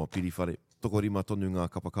Tangaroa Piriwhare. Toko rima tonu ngā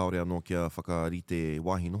kapa kaore anō kia whakarite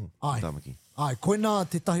wāhi noho. Ai, koina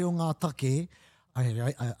te tahi o ngā take,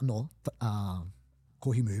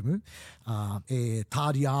 ko himuhimu, e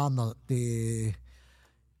tāri ana te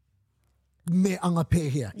me anga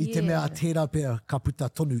pēhea, I te mea tērā pēr ka puta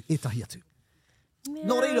tonu e tahi atu.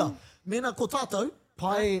 Nō reira, mena ko tātou,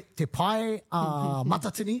 te pai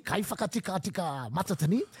matatini, kai whakatika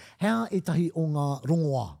matatini, hea e tahi o ngā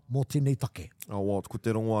rongoa mō tēnei take. Ko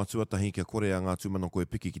te rongoa tuatahi kia kore a ngā tūmanako e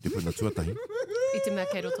piki ki te puna tuatahi. I te mea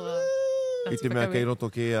kei roto I te mea kei roto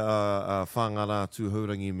ke a whāngara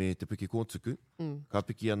tūhaurangi me te piki kōtuku. Ka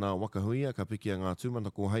piki ana wakahuia, ka piki a ngā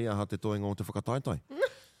tūmanako hei aha te toenga o te whakataitai.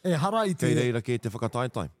 E hara I te... Kei reira ke te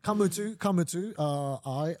whakataitai. Kamutu,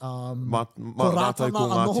 ai... ko rātana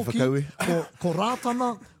anō hoki, ko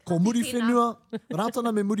rātana, ko muri whenua, rātana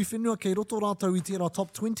me muri whenua kei roto rātau I tērā top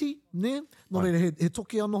 20, ne? Nō reira, he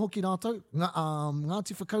toki anō hoki rātau,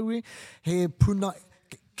 Ngāti Whakaue, he puna,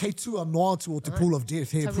 kei tua noatu o te pool of death,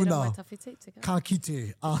 he puna, kā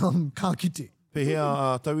kite.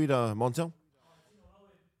 Pehea Tauira Montel?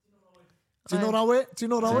 Tino rawe, ka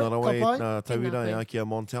pai? Nā Tauira e Akia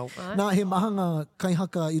Montel. Nā he mahanga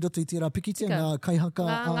kaihaka I roto I tērā pikite, ngā kaihaka...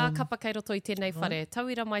 Ngā kapa kei roto I tēnei whare.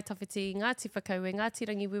 Tauira mai tawhiti, Ngāti Whakaue, Ngāti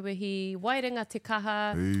Rangi Wiwihi, Wairenga Te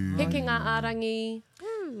Kaha, Heke ngā ārangi.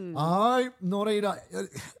 Ai, nō reira,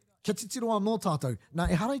 kia titiro anō tātou. Nā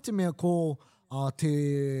e harai te mea ko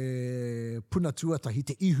te puna tuatahi,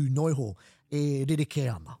 te ihu noiho e rereke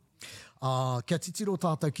ana. Kia titiro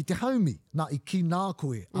tātou ki te haumi, nā I ki nā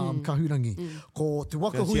koe, kahurangi. Ko te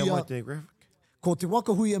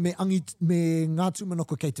wakahuia me ngā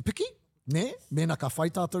tūmanoko kei te piki, ne? Mena ka whai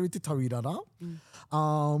tātou I te tauirara.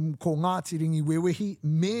 Ko Ngāti Ringi Wewehi,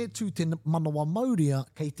 me tū te manawa mauria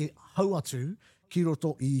kei te hauatu ki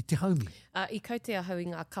roto I te haumi. I kautea hau I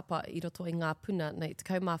ngā kapa I roto I ngā puna, nei te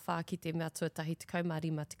kaumā whā ki te mea tuatahi, te kaumā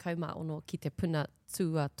rima, te kaumā ono ki te puna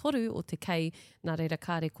tua toru o te kei, nā reira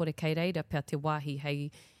kāre kore kei reira pia te wāhi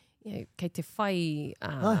hei, kei te whai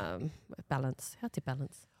balance. How te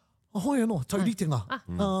balance? Hoi anō, tauritenga.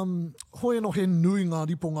 Hoi anō he nui ngā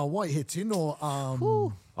riponga wai, he tino...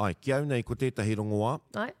 Ai, ki au nei ko tētahi rongoā,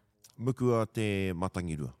 mukua te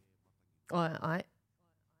matangirua. Ai.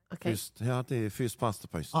 Okay. Hea te first past the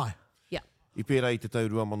post. Ai. Yeah. I pērā I te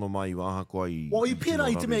taurua mano mai aha koa I... I pērā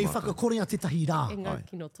I te mea I whakakorea te tahi rā. E ngā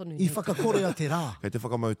kino tonu. I whakakorea te rā. Kei te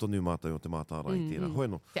whakamau tonu mātai o te mātāra I tērā.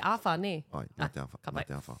 Hoi no. Te āwha, ne? Ai, te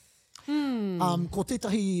āwha. Ko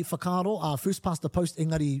tētahi whakaaro, first past the post,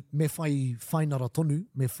 engari me whai whainara tonu,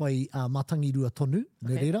 me whai matangirua tonu,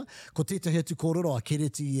 ne reira. Ko tētahi atu kōrero, a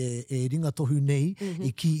kereti e ringa tohu nei,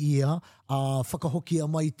 I ki ia, whakahokia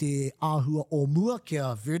mai te āhua o mua,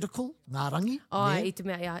 kia vertical, ngā rangi. I te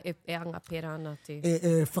mea e anga pēra ana te...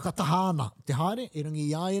 E whakataha ana, te haere, e rangi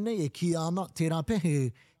iae nei, e ki ana, tērā pe,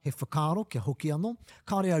 he whakaaro, kia hoki anō.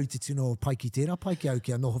 Kāre au te tino pai ki tērā, pai ki au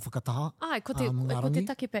kia noho whakataha. Ai, ko te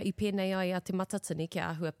take pia I pēnei ai a te matatini, kia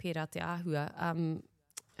āhua pērā te āhua.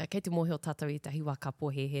 Kei te mōhio tātou I tahi wā ka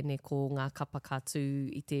pohehe ne ko ngā kapa kātū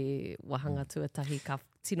I te wahanga tuatahi ka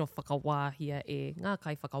tino whakawāhia e ngā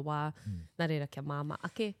kai whakawā, nā reira kia māma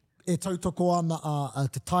ake. E tautoko ana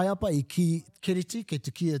te taiapa I ki keriti, kei te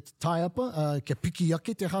kia te taiapa, kia piki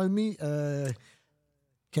ake te haumi,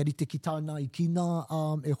 kia rite ki tauna I kina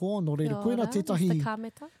e hoa, no reira, koera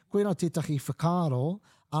tētahi whakaaro,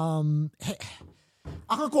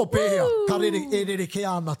 aha ko pēhea, ka rere ke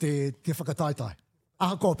ana te whakataitai.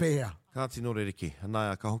 Aha ko pēhea. Ka tino rereki,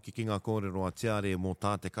 nāia ka hoki ki ngā kōrero a tiare mō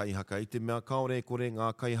tā te kaihaka. I te mea kaore kore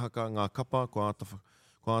ngā kaihaka, ngā kapa, ko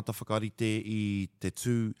āta whakarite I te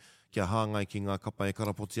tū, kia hāngai ki ngā kapa e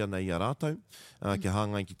karapoti ana I a rātou, kia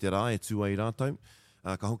hāngai ki te rā e tū ai rātou.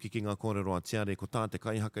 Ka hoki ki ngā kōrero a tiare ko tā te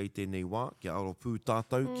kaihaka I tēnei wā, kia aro pū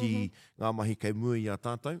tātou ki ngā mahi kei mua I a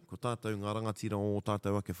tātou, ko tātou ngā rangatira o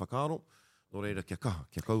tātou ake whakaaro, No reira, kia kaha,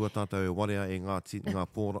 kia kaua tātou e warea e ngā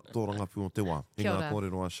tōrangapu o te wā. E Kia ngā ora.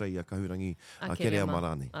 kōrero a Sheia Kahurangi a Kerea Kerea ma.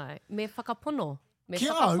 Marani. Ai, me whakapono. Me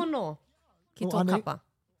Kia au. whakapono ki Oh, tō ane. kapa.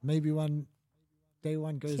 Maybe day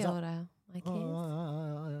one goes Kia up. ora. Ai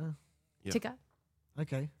ke. Yeah. Tika.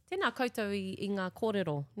 Okay. Tēnā koutou i ngā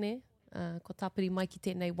kōrero, ne? Ko tāpiri mai ki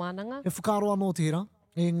tēnei wānanga. E whakaro anō tērā,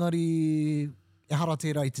 engari e hara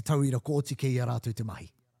tērā i te tauira kōti kei a rātou te mahi.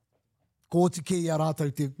 Kōti kei a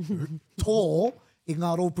rātou te tō e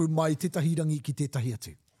ngā rōpū mai tētahi rangi ki tētahi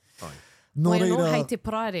atu. Ai. No Mai anō, reira, hei te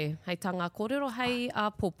praere, hei tā ngā kōrero, hei a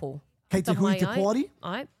popo. Kei te Puta hui mai te ai. poari?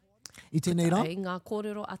 Ai, I tēnei rā. hei ngā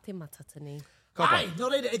kōrero a te matatani. Ai, no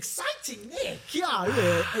reira, exciting, ne? Kia au,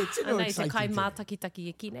 e tino Anei, te kai exciting. mātakitaki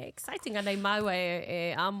e ki nei. Exciting, anei maua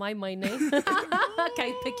e a mai nei.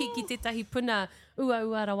 Kei piki ki tētahi puna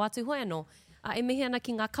ua rawatu hoi anō. E mihi ana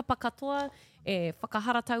ki ngā kapa katoa, e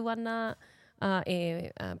whakaharatau ana,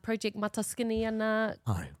 project Mataskini ana.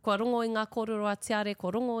 Ai. Kua rongo i ngā kōrero a Tiare,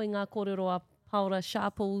 kua rongo i ngā kōrero a Paula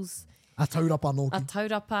Sharples, A taurapa anō a ki.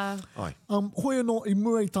 Taurapa. Ai. Hoi anō i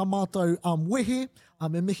mua i tā mātou wehe, e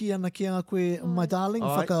mihi ana ki a koe, my darling,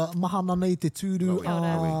 Ai. whakamahana nei te tūru Kia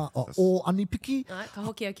ora. o Anipiki. Ai, ka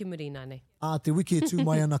hoki au ki Murina nei. A te wiki e tū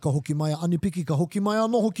mai ana ka hoki mai a Anipiki, ka hoki mai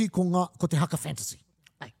anō hoki ko te haka fantasy.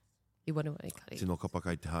 Ai, i wanua i kari. Tino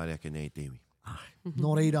kapakai te haere ake nei te iwi.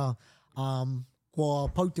 Nō reira, kua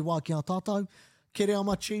pau te wā ki a tātou, kere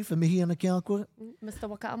ama chief, e mihi ana ki a koe. Mr.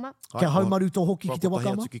 Wakaama, Kia haumaru tō hoki ki te Whakatahi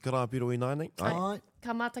wakama. atu ki karapiro i nānei. Ai. Ai.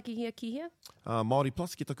 ka mātaki hia ki hia? Māori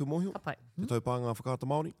Plus ki taku mōhio. Ka pai. Te taupānga whakaata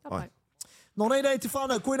Māori. Ka pai. Nō reira e te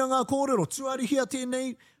whānau, koina ngā kōrero, tuari hia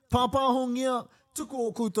tēnei, pāpāhongia, tuku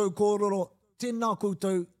o koutou kōrero, tēnā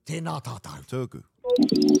koutou, tēnā tātou. Tūku.